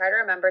love, and try to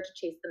remember to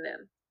chase the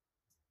moon.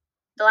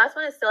 The last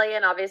one is silly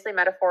and obviously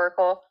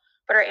metaphorical,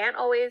 but her aunt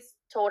always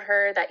told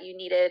her that you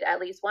needed at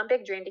least one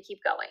big dream to keep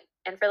going.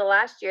 And for the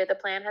last year, the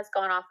plan has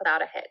gone off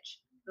without a hitch,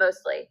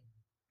 mostly.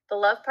 The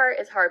love part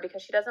is hard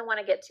because she doesn't want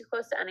to get too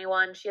close to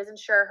anyone. She isn't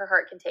sure her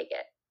heart can take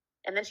it.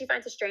 And then she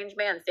finds a strange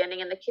man standing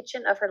in the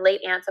kitchen of her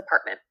late aunt's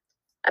apartment.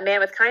 A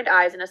man with kind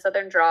eyes and a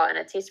southern drawl and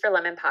a taste for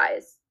lemon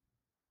pies.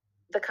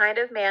 The kind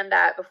of man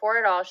that, before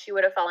it all, she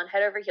would have fallen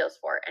head over heels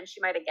for, and she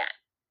might again.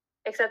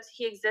 Except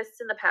he exists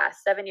in the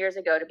past, 7 years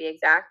ago to be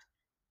exact,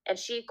 and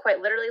she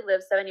quite literally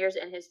lives 7 years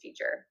in his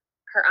future.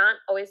 Her aunt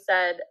always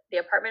said the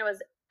apartment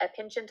was a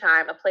pinch in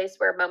time, a place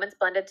where moments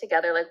blended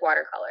together like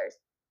watercolors.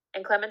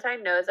 And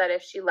Clementine knows that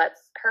if she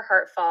lets her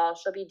heart fall,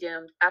 she'll be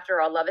doomed.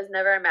 After all, love is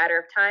never a matter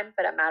of time,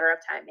 but a matter of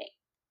timing.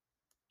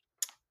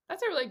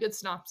 That's a really good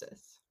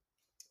synopsis.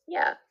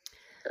 Yeah,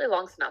 really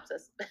long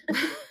synopsis.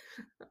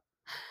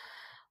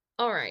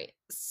 All right.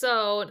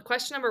 So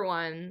question number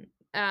 1.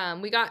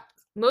 We got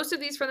most of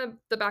these from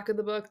the back of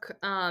the book,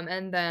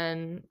 and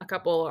then a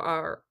couple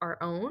are our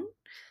own.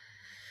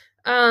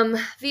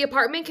 The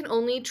apartment can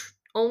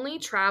only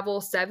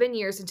travel 7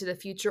 years into the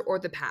future or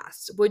the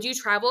past. Would you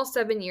travel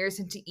 7 years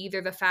into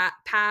either the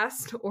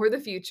past or the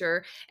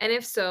future? And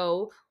if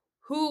so,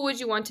 who would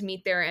you want to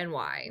meet there and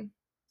why?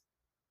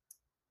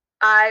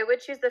 I would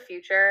choose the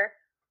future.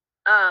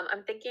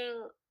 I'm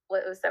thinking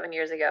what was 7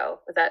 years ago.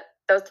 That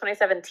was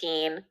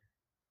 2017.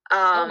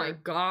 Oh my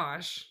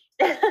gosh.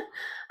 I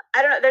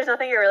don't know. There's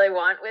nothing you really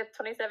want with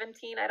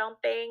 2017, I don't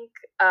think.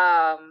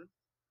 I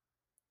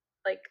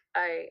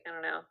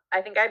don't know.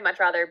 I think I'd much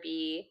rather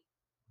be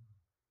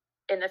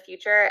in the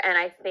future, and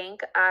I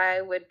think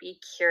I would be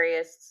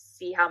curious to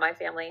see how my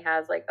family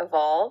has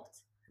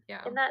evolved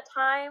in that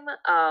time.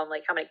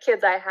 Like how many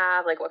kids I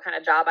have, like what kind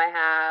of job I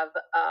have,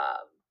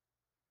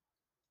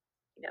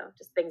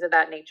 just things of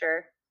that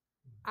nature.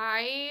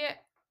 I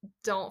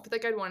don't feel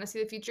like I'd want to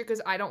see the future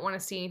because I don't want to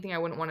see anything I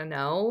wouldn't want to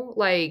know.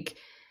 Like,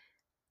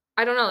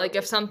 I don't know, like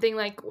if something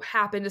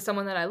happened to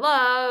someone that I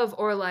love,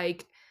 or I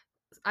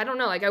don't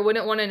know, I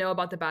wouldn't want to know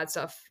about the bad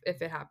stuff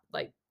if it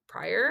happened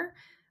prior.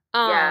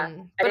 Yeah,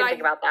 I didn't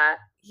think about that.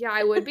 Yeah,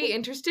 I would be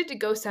interested to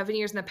go 7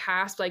 years in the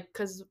past,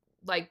 because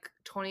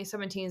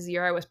 2017 is the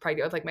year I was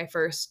pregnant with my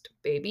first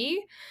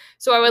baby.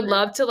 So I would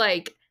love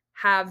to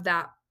have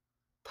that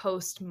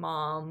post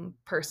mom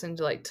person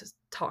to to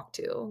talk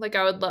to.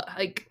 I would love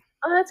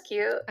oh, that's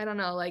cute. I don't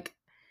know,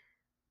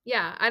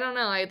 yeah, I don't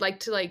know. I'd like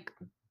to I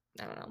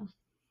don't know.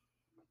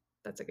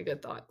 That's a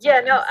good thought. Sometimes.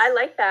 Yeah, no, I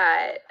like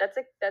that. That's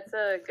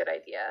a good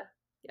idea.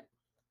 Yeah.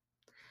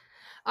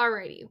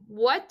 Alrighty.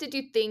 What did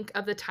you think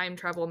of the time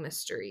travel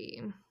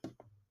mystery?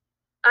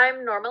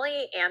 I'm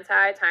normally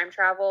anti-time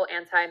travel,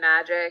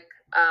 anti-magic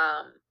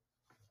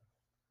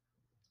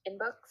in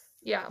books.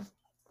 Yeah.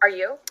 Are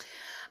you?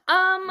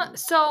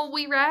 So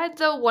we read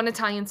the One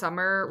Italian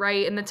Summer,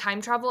 right? And the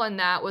time travel in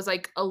that was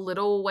a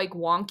little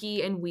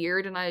wonky and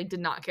weird, and I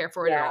did not care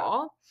for it at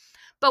all.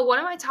 But one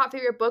of my top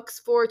favorite books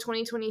for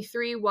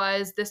 2023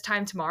 was This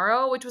Time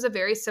Tomorrow, which was a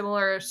very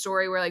similar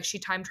story where she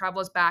time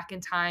travels back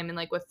in time and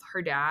with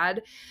her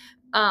dad.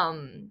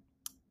 And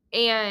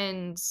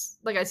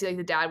I see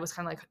the dad was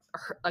kind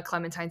of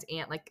Clementine's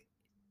aunt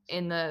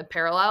in the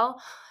parallel.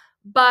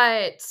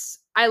 But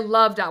I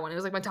loved that one. It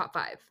was my top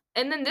 5.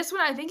 And then this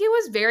one, I think it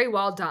was very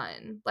well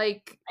done. I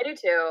do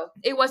too.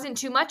 It wasn't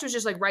too much. It was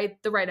just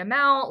the right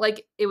amount.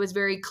 It was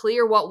very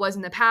clear what was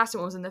in the past and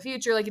what was in the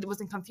future. It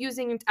wasn't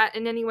confusing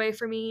in any way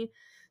for me.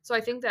 So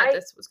I think that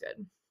this was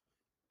good.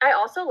 I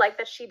also like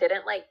that she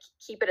didn't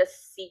keep it a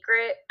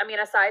secret. I mean,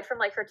 aside from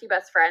her 2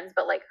 best friends,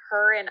 but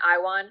her and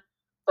Iwan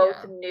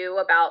both knew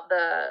about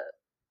the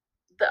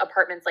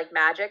apartment's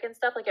magic and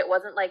stuff. It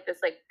wasn't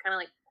this kind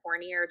of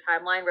cornier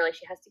timeline where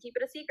she has to keep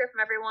it a secret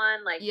from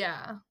everyone.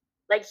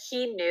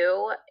 He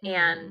knew,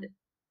 and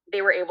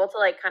they were able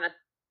to kind of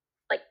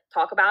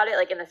talk about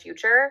it in the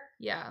future.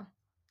 Yeah.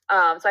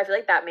 So I feel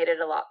like that made it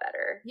a lot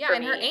better Yeah, for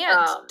and her me.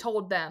 aunt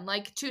told them,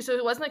 like, too, so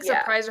it wasn't, like, Yeah.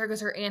 surprise her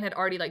because her aunt had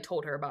already, like,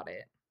 told her about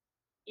it.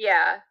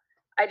 Yeah.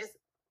 I just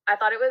I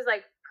thought it was,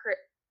 like,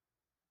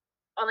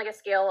 on, like, a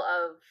scale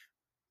of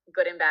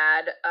good and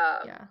bad,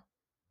 Yeah.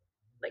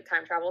 like,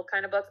 time travel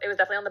kind of books, it was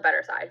definitely on the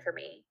better side for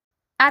me.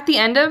 At the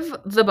end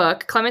of the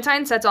book,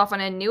 Clementine sets off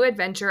on a new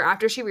adventure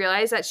after she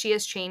realized that she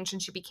has changed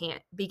and she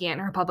began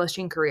her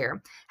publishing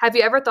career. Have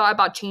you ever thought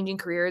about changing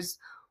careers?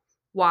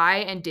 Why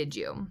and did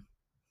you?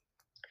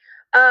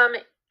 Um,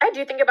 I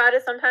do think about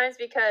it sometimes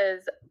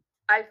because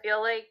I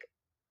feel like,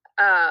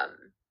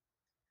 um,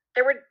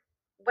 there were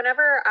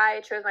whenever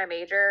I chose my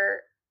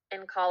major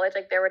in college,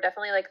 like, there were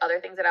definitely, like, other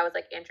things that I was,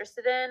 like,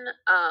 interested in.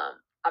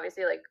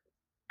 Obviously, like,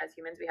 as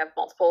humans, we have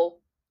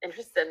multiple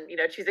interests, and,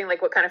 choosing,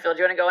 like, what kind of field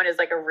you wanna go in is,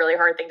 like, a really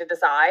hard thing to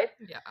decide.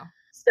 Yeah.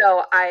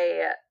 So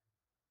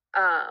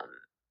um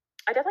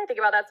I definitely think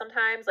about that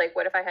sometimes. Like,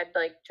 what if I had,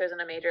 like, chosen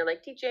a major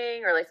like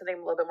teaching, or like something a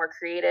little bit more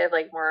creative,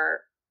 like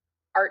more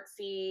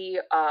artsy,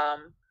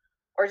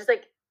 or just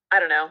like, I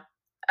don't know.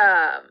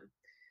 Um,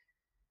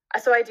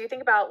 so I do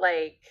think about,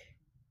 like,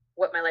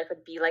 what my life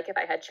would be like if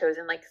I had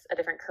chosen, like, a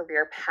different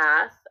career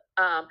path.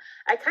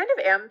 I kind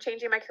of am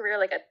changing my career,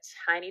 like, a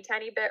tiny,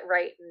 tiny bit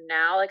right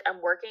now. Like, I'll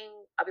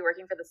be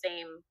working for the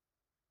same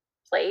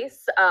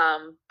place,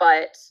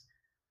 but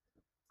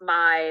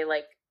my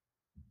like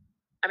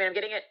I mean,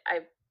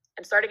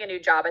 I'm starting a new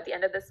job at the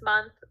end of this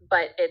month,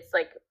 but it's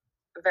like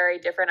very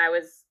different. I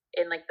was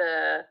in like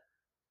the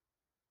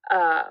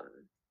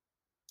um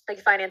like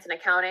finance and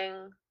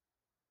accounting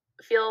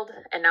field,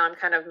 and now I'm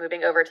kind of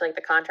moving over to like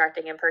the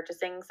contracting and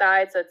purchasing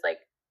side. So it's like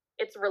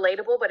it's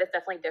relatable, but it's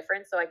definitely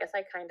different. So I guess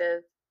I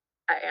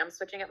am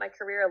switching up my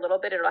career a little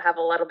bit. It'll have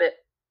a little bit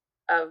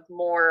of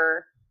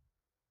more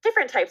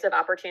different types of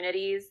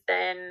opportunities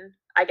than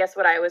I guess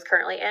what I was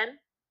currently in.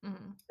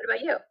 Mhm. What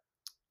about you?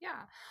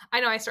 Yeah.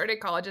 I know I started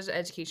college as an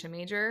education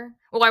major.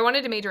 Well, I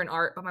wanted to major in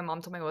art, but my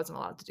mom told me I wasn't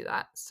allowed to do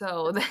that.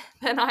 So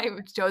then I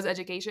chose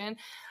education.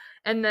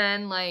 And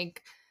then,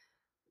 like,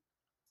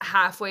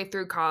 halfway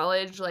through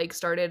college, like,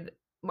 started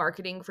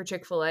marketing for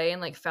Chick-fil-A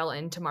and, like, fell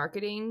into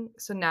marketing.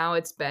 So now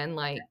it's been,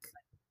 like,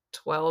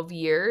 12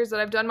 years that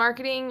I've done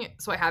marketing.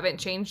 So I haven't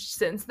changed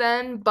since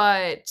then,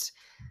 but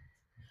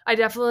I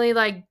definitely,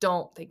 like,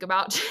 don't think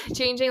about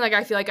changing. Like,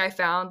 I feel like I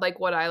found, like,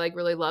 what I, like,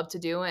 really love to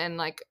do, and,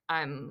 like,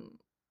 I'm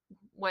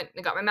went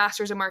and got my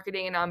master's in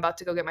marketing, and now I'm about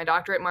to go get my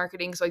doctorate in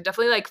marketing. So I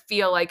definitely, like,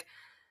 feel like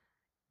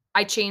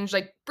I changed,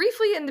 like,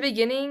 briefly in the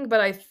beginning, but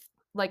I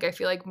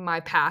feel like my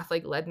path,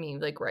 like, led me,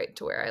 like, right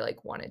to where I,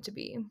 like, wanted to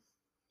be.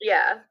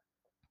 Yeah.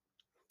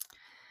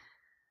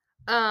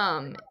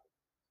 Um,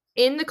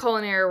 in the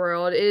culinary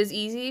world, it is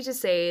easy to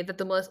say that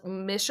the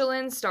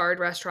Michelin-starred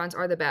restaurants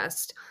are the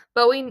best,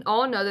 but we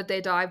all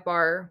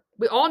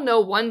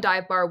know one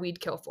dive bar we'd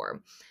kill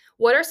for.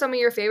 What are some of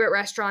your favorite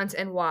restaurants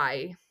and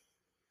why?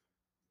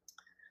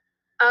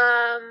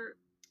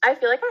 I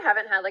feel like I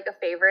haven't had like a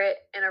favorite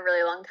in a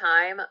really long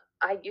time.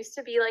 I used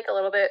to be like a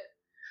little bit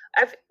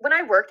when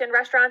I worked in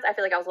restaurants, I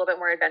feel like I was a little bit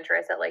more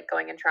adventurous at like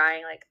going and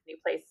trying like new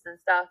places and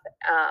stuff.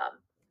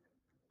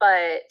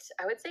 But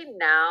I would say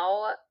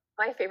now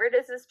my favorite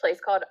is this place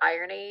called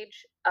Iron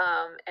Age.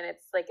 And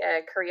it's like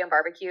a Korean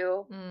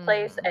barbecue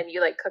place, Mm, and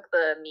you like cook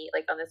the meat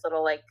like on this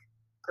little like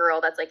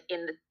grill that's like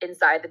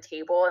inside the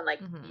table, and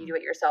like you do mhm.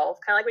 it yourself.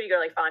 Kind of like when you go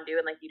to like fondue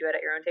and like you do it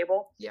at your own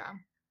table. Yeah.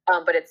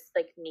 But it's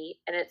like meat,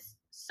 and it's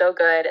so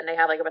good, and they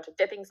have like a bunch of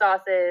dipping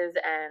sauces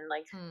and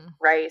like Mm,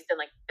 rice and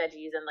like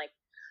veggies, and like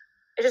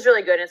it's just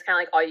really good, and it's kind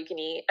of like all you can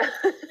eat.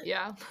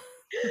 yeah.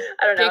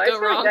 I don't know, Can't go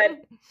it's really good.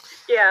 wrong.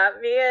 Yeah,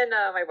 me and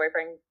my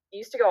boyfriend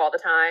used to go all the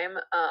time,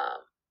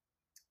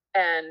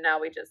 and now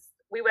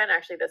we went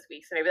actually this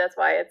week, so maybe that's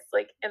why it's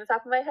like in the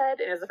top of my head.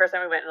 And it was the first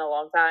time we went in a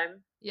long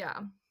time, Yeah.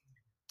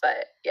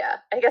 but yeah,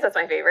 I guess that's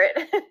my favorite.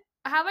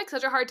 I had, like,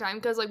 such a hard time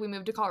because, like, we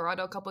moved to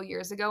Colorado a couple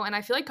years ago, and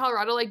I feel like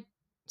Colorado, like,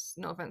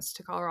 no offense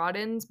to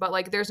Coloradans, but,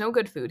 like, there's no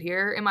good food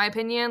here, in my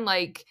opinion.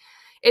 Like,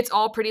 it's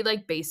all pretty,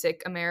 like,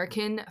 basic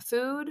American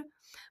food.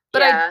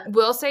 But I Yeah.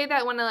 will say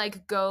that when I,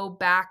 like, go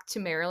back to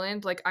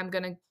Maryland, like, I'm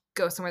gonna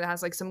go somewhere that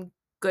has, like, some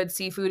good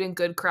seafood and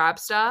good crab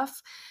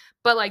stuff.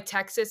 But, like,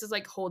 Texas is,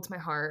 like, holds my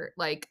heart.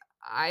 Like,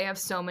 I have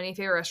so many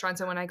favorite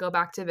restaurants, and when I go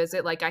back to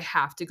visit, like, I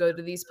have to go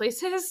to these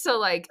places. So,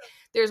 like,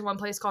 there's one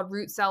place called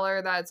Root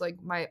Cellar that's,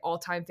 like, my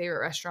all-time favorite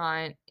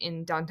restaurant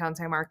in downtown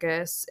San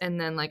Marcos, and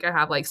then, like, I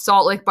have, like,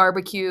 Salt Lick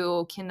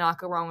Barbecue, cannot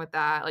go wrong with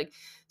that. Like,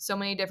 so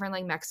many different,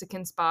 like,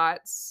 Mexican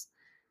spots.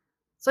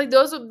 So, like,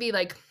 those would be,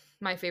 like,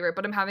 my favorite,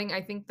 but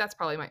I think that's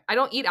probably I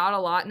don't eat out a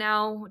lot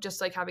now,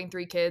 just, like, having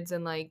 3 kids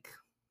and, like,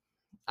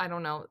 I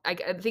don't know. I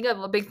think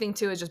a big thing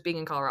too is just being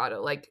in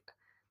Colorado. Like,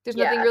 there's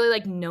nothing Yeah. really,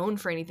 like, known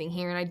for anything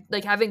here, and I,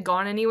 like, haven't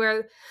gone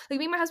anywhere. Like,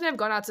 me and my husband have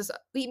gone out to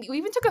we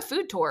even took a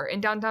food tour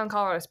in downtown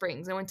Colorado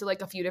Springs. I went to,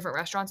 like, a few different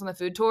restaurants on the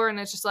food tour, and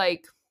it's just,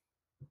 like,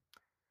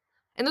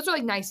 and those are,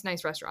 like,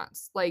 nice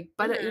restaurants. Like,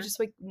 but it was Hmm. just,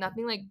 like,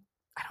 nothing, like,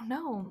 I don't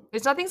know.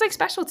 It's nothing's, like,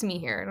 special to me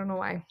here. I don't know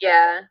why.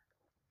 Yeah.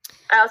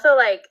 I also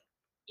like,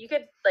 you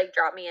could like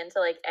drop me into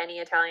like any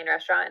Italian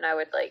restaurant, and I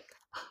would like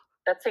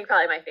That's like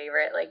probably my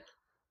favorite. Like,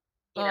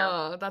 you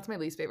know. That's my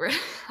least favorite.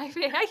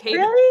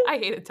 Really? I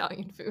hate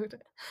Italian food.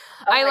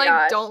 Oh I my like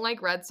gosh. don't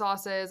like red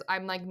sauces.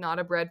 I'm like not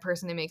a bread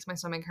person. It makes my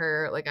stomach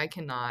hurt. Like I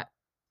cannot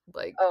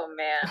like Oh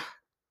man.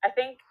 I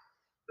think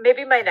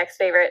maybe my next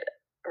favorite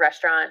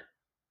restaurant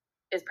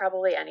is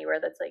probably anywhere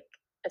that's like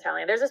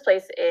Italian. There's this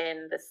place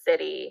in the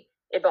city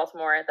in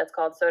Baltimore that's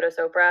called Soda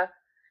Sopra,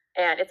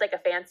 and it's like a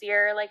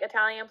fancier like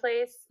Italian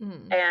place,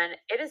 mm. and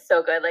it is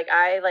so good. Like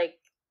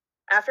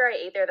after I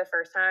ate there the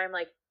first time,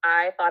 like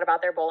I thought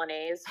about their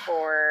bolognese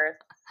for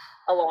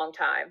a long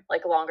time,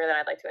 like longer than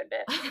I'd like to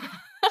admit.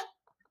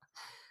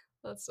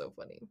 That's so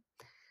funny.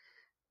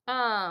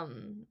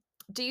 Um,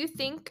 do you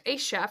think a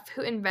chef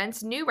who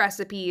invents new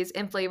recipes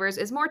and flavors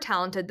is more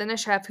talented than a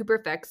chef who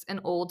perfects an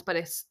old but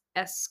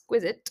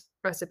exquisite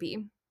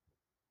recipe?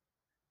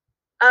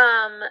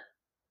 Um,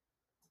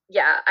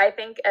 yeah, I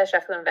think a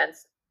chef who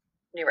invents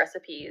new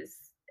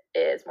recipes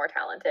is more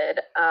talented.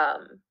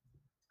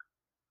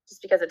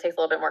 Just because it takes a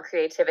little bit more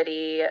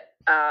creativity,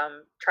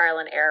 trial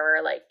and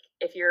error. Like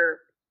if you're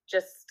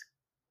just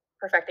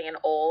perfecting an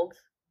old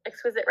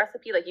exquisite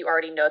recipe, like you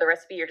already know the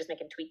recipe, you're just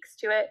making tweaks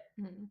to it.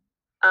 Mm.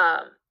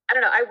 I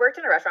don't know. I worked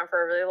in a restaurant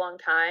for a really long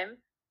time,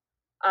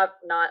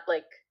 not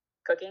like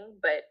cooking,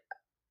 but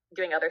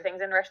doing other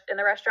things in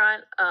the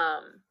restaurant.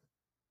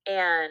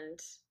 And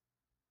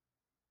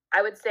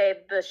I would say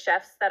the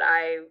chefs that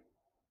I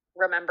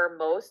remember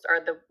most are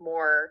the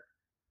more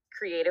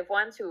creative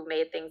ones who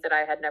made things that I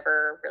had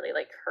never really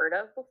like heard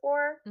of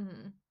before.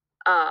 Mm.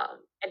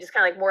 And just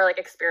kind of like more like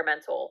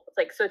experimental. It's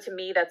like, so to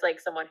me, that's like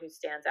someone who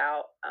stands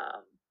out,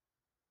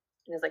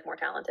 and is like more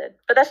talented.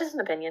 But that's just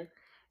an opinion.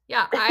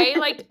 Yeah, I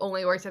like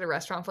only worked at a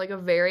restaurant for like a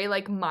very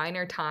like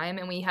minor time,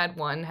 and we had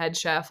one head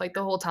chef like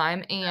the whole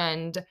time,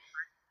 and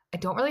I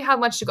don't really have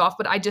much to go off,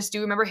 but I just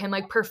do remember him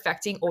like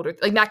perfecting older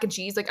like mac and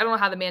cheese. Like I don't know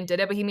how the man did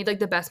it, but he made like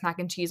the best mac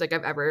and cheese like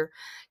I've ever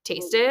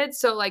tasted.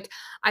 So like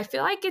I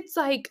feel like it's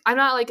like I'm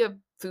not like a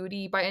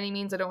foodie by any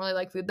means. I don't really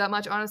like food that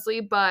much,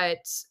 honestly, but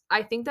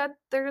I think that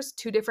there's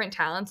two different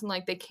talents and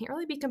like they can't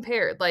really be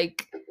compared.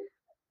 Like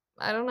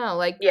I don't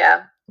know,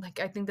 Yeah, like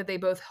I think that they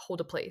both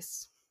hold a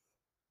place.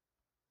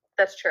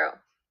 that's true.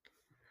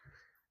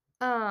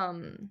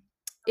 Um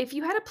if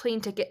you had a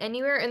plane ticket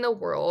anywhere in the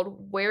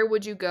world, where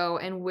would you go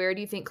and where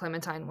do you think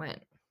Clementine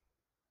went?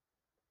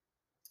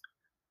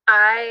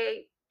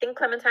 I think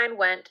Clementine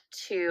went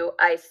to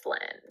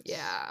Iceland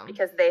Yeah.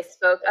 because they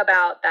spoke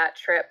about that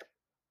trip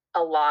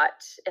a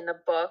lot in the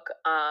book.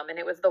 And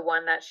it was the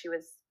one that she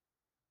was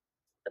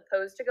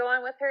supposed to go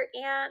on with her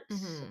aunt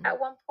Mhm. at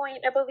one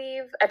point, I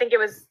believe. I think it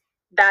was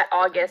that Yeah.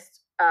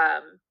 August.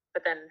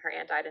 But then her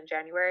aunt died in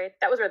January.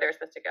 That was where they were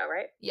supposed to go,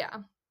 right? Yeah.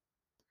 I'm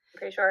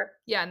pretty sure.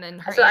 Yeah, and then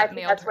her So I aunt think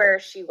mailed that's her. where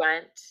she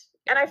went.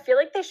 And Yeah. I feel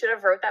like they should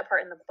have wrote that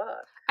part in the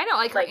book. I know,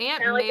 like, her Like aunt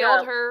kind of like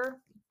mailed a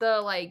her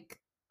the, like,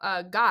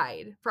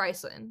 guide for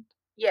Iceland.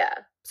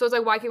 yeah. So it's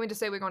like, why can't we just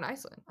say we're going to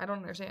Iceland? I don't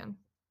understand.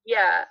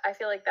 Yeah, I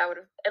feel like that would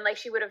have and like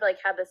she would have like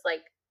had this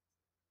like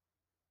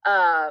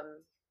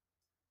um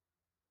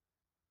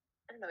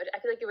I don't know, I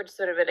feel like it would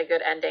sort of been a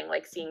good ending,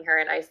 like seeing her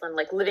in Iceland,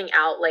 like living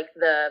out like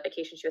the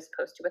vacation she was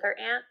supposed to with her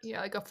aunt.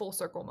 Yeah, like a full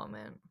circle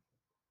moment.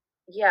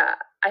 Yeah,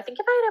 I think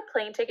if I had a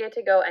plane ticket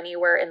to go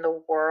anywhere in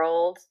the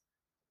world,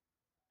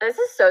 this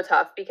is so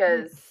tough Mhm.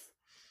 because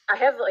I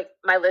have like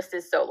my list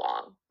is so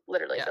long,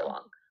 literally so Yeah.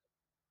 long.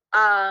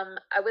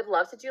 I would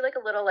love to do like a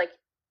little like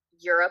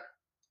Europe,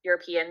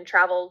 European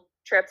travel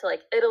trip to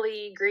like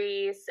Italy,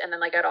 Greece, and then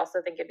like I'd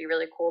also think it'd be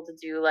really cool to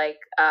do like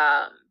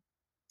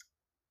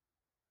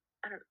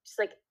I don't know, just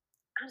like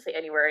honestly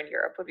anywhere in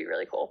Europe would be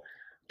really cool.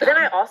 But then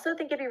Yeah. I also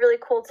think it'd be really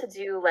cool to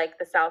do like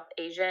the South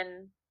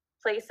Asian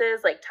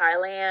places like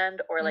Thailand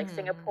or like Mhm.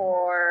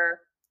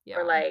 Singapore or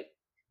Yeah. like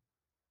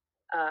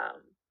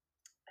um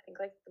I think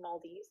like the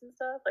Maldives and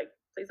stuff. Like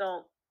please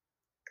don't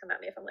come at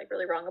me if I'm like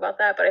really wrong about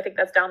that, but I think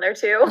that's down there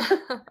too.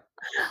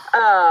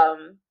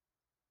 um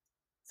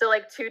so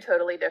like two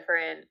totally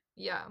different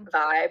Yeah.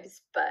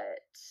 vibes,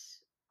 but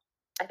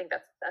I think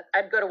that's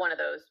I'd go to one of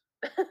those.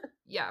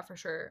 Yeah, for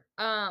sure.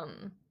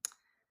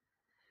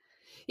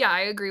 Yeah,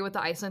 I agree with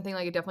the Iceland thing.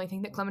 Like, I definitely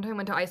think that Clementine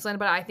went to Iceland,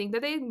 but I think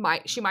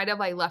that she might have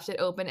like left it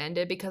open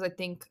ended because I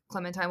think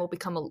Clementine will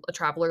become a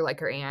traveler like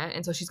her aunt,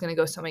 and so she's gonna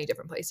go so many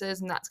different places,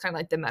 and that's kind of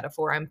like the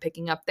metaphor I'm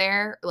picking up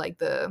there. Like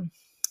the,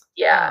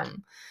 Yeah. um,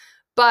 She's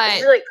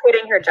but like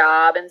quitting her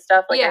job and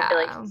stuff. Like I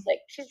feel yeah, like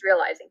she's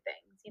realizing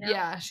things, you know?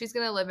 yeah, she's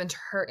gonna live into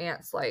her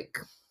aunt's like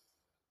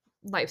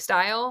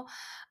lifestyle,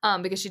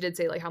 because she did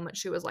say like how much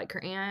she was like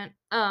her aunt.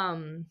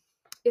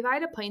 If I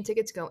had a plane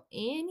ticket to go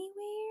anywhere,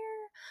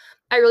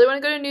 I really want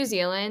to go to New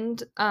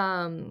Zealand.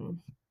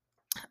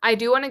 I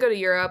do want to go to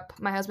Europe.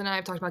 My husband and I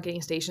have talked about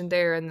getting stationed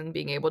there and then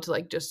being able to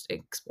like just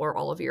explore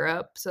all of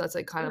Europe. So that's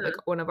like kind of like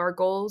Hmm. one of our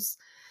goals.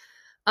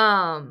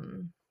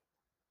 Um,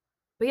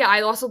 but yeah,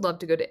 I also love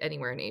to go to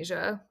anywhere in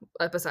Asia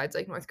besides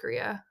like North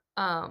Korea.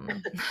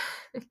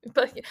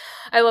 But yeah,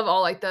 I love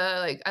all like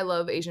I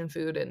love Asian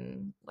food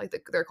and like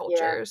their Yeah.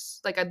 cultures.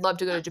 Like I'd love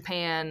to go to Or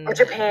Japan and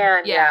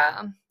Japan,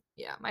 yeah. yeah,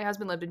 yeah. My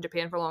husband lived in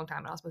Japan for a long time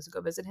and I was supposed to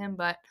go visit him,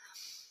 but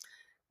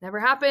never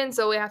happened,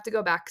 so we have to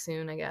go back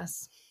soon, I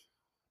guess.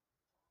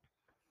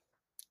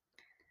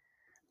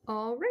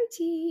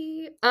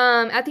 Alrighty.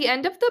 At the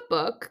end of the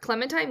book,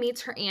 Clementine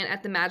meets her aunt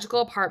at the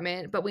magical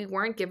apartment, but we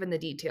weren't given the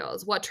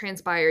details. What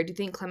transpired? Do you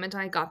think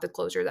Clementine got the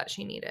closure that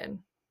she needed?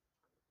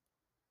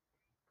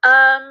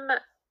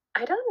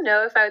 I don't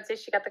know if I would say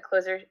she got the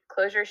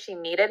closure she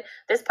needed.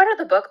 This part of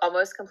the book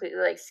almost completely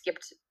like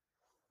skipped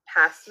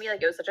past me.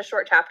 Like it was such a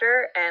short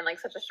chapter and like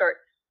such a short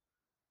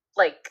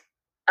like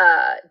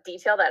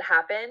detail that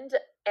happened.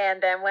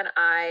 And then when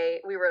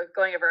we were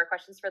going over our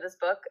questions for this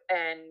book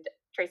and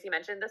Tracy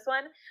mentioned this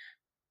one,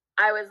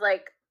 I was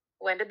like,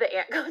 when did the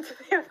aunt go to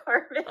the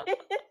apartment?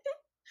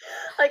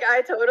 Like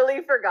I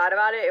totally forgot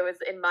about it. It was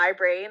in my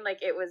brain.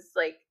 Like it was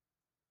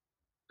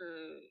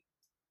mm,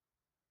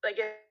 like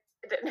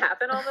it didn't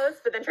happen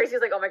almost. But then Tracy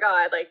was like, oh my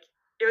God, like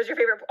it was your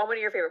favorite, one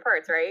of your favorite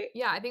parts, right?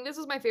 Yeah, I think this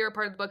was my favorite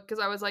part of the book because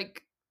I was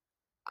like,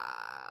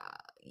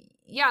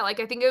 yeah, like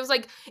I think it was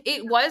like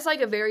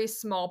a very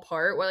small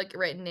part, or like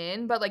written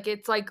in, but like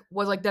it's like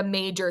was like the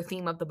major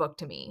theme of the book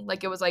to me.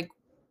 Like it was like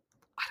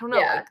I don't know,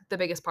 Yeah. like the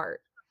biggest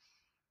part.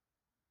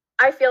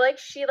 I feel like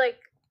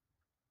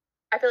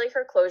I feel like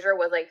her closure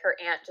was like her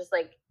aunt just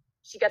like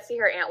she got to see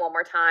her aunt one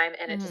more time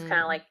and it just kind of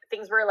Mm-hmm.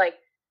 like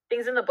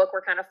things in the book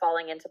were kind of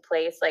falling into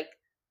place. Like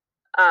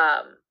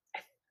um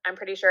I'm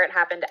pretty sure it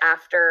happened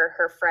after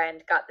her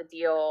friend got the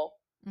deal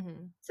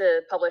Mm-hmm.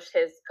 to publish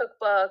his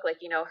cookbook. Like,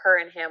 you know, her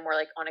and him were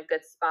like on a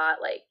good spot,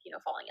 like, you know,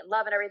 falling in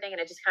love and everything. And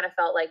it just kind of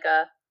felt like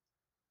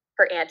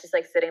her aunt just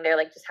like sitting there,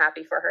 like just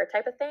happy for her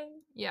type of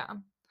thing. Yeah.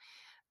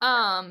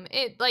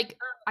 It like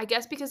I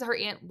guess because her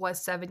aunt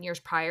was 7 years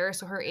prior,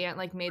 so her aunt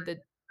like may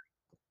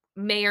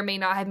or may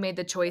not have made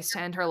the choice to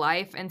end her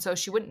life, and so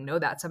she wouldn't know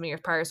that 7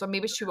 years prior. So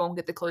maybe she won't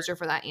get the closure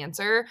for that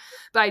answer.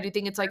 But I do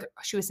think it's like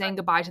she was saying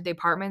goodbye to the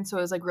apartment, so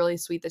it was like really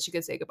sweet that she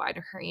could say goodbye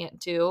to her aunt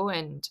too,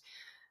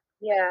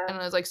 Yeah. and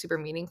it was like super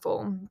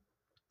meaningful.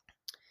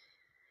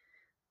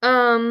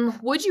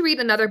 Would you read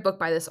another book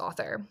by this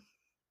author?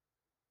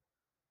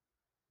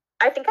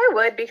 I think I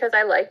would because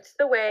I liked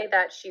the way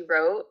that she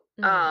wrote.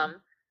 Mm,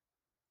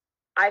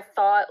 I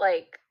thought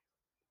like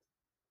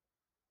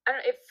I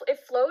don't know, it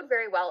flowed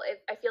very well.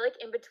 I feel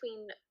like in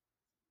between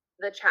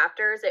the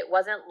chapters, it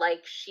wasn't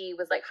like she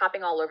was like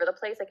hopping all over the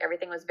place. Like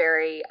everything was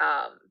very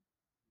I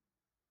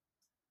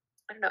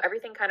don't know,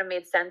 everything kind of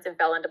made sense and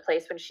fell into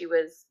place when she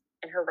was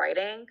in her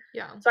writing.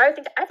 yeah, So I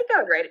think I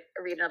would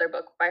read another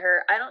book by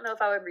her. I don't know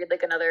if I would read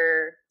like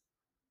another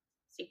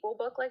sequel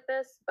book like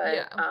this, but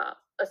yeah,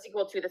 a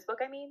sequel to this book,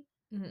 I mean.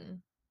 hmm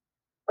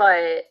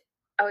But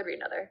I would read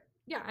another.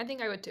 yeah. I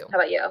think I would too. How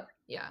about you?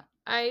 Yeah,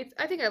 I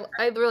think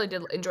I really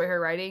did enjoy her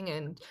writing,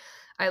 and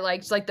I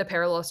liked like the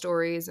parallel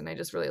stories, and I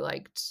just really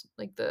liked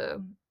like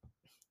the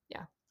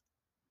yeah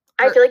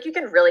I her feel like you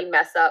can really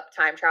mess up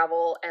time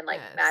travel and like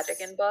magic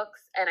yes in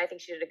books, and I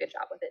think she did a good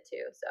job with it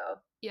too. So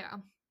yeah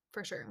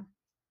for sure.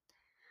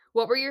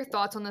 What were your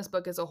thoughts on this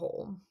book as a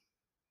whole?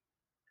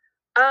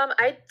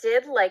 I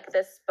did like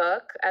this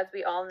book. As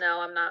we all know,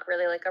 I'm not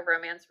really like a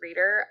romance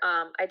reader.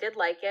 I did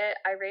like it.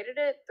 I rated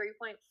it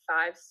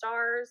 3.5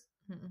 stars.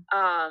 Mhm.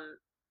 Um,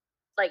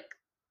 like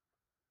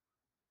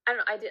I don't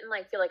know, I didn't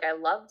like feel like I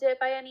loved it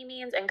by any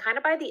means. And kind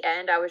of by the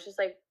end, I was just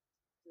like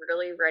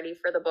really ready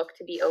for the book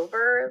to be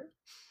over,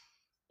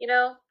 you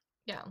know?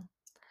 Yeah, It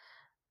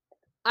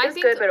I was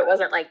think good, but it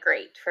wasn't like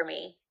great for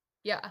me.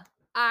 yeah.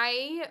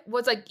 I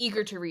was like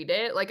eager to read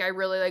it. Like I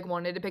really like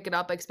wanted to pick it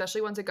up, like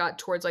especially once it got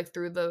towards like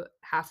through the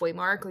halfway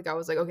mark. Like I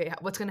was like, okay,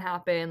 what's gonna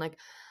happen? Like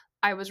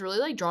I was really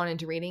like drawn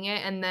into reading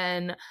it, and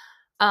then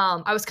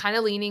I was kind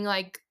of leaning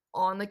like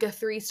on like a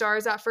 3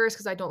 stars at first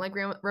because I don't like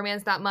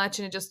romance that much,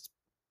 and it just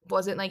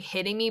wasn't like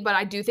hitting me. But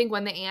I do think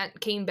when the aunt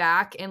came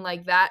back and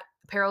like that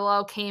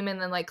parallel came, and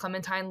then like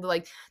Clementine,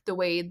 like the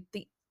way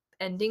the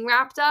ending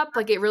wrapped up,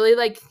 like it really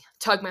like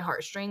tugged my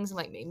heartstrings and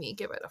like made me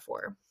give it a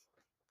 4.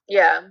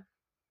 Yeah.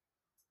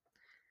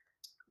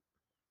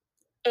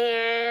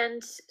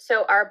 And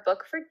so our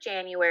book for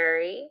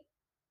January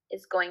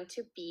is going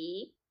to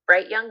be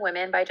Bright Young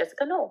Women by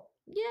Jessica Knoll.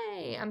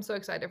 Yay! I'm so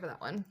excited for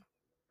that one.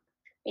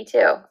 Me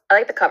too. I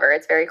like the cover.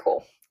 It's very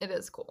cool. It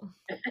is cool,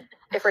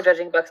 If we're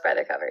judging books by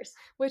their covers.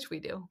 which we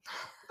do.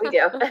 We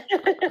do.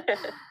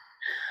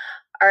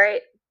 All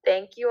right.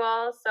 Thank you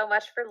all so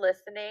much for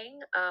listening.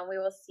 We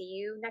will see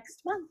you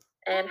next month.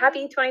 And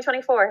happy Bye.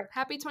 2024.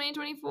 Happy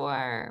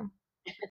 2024.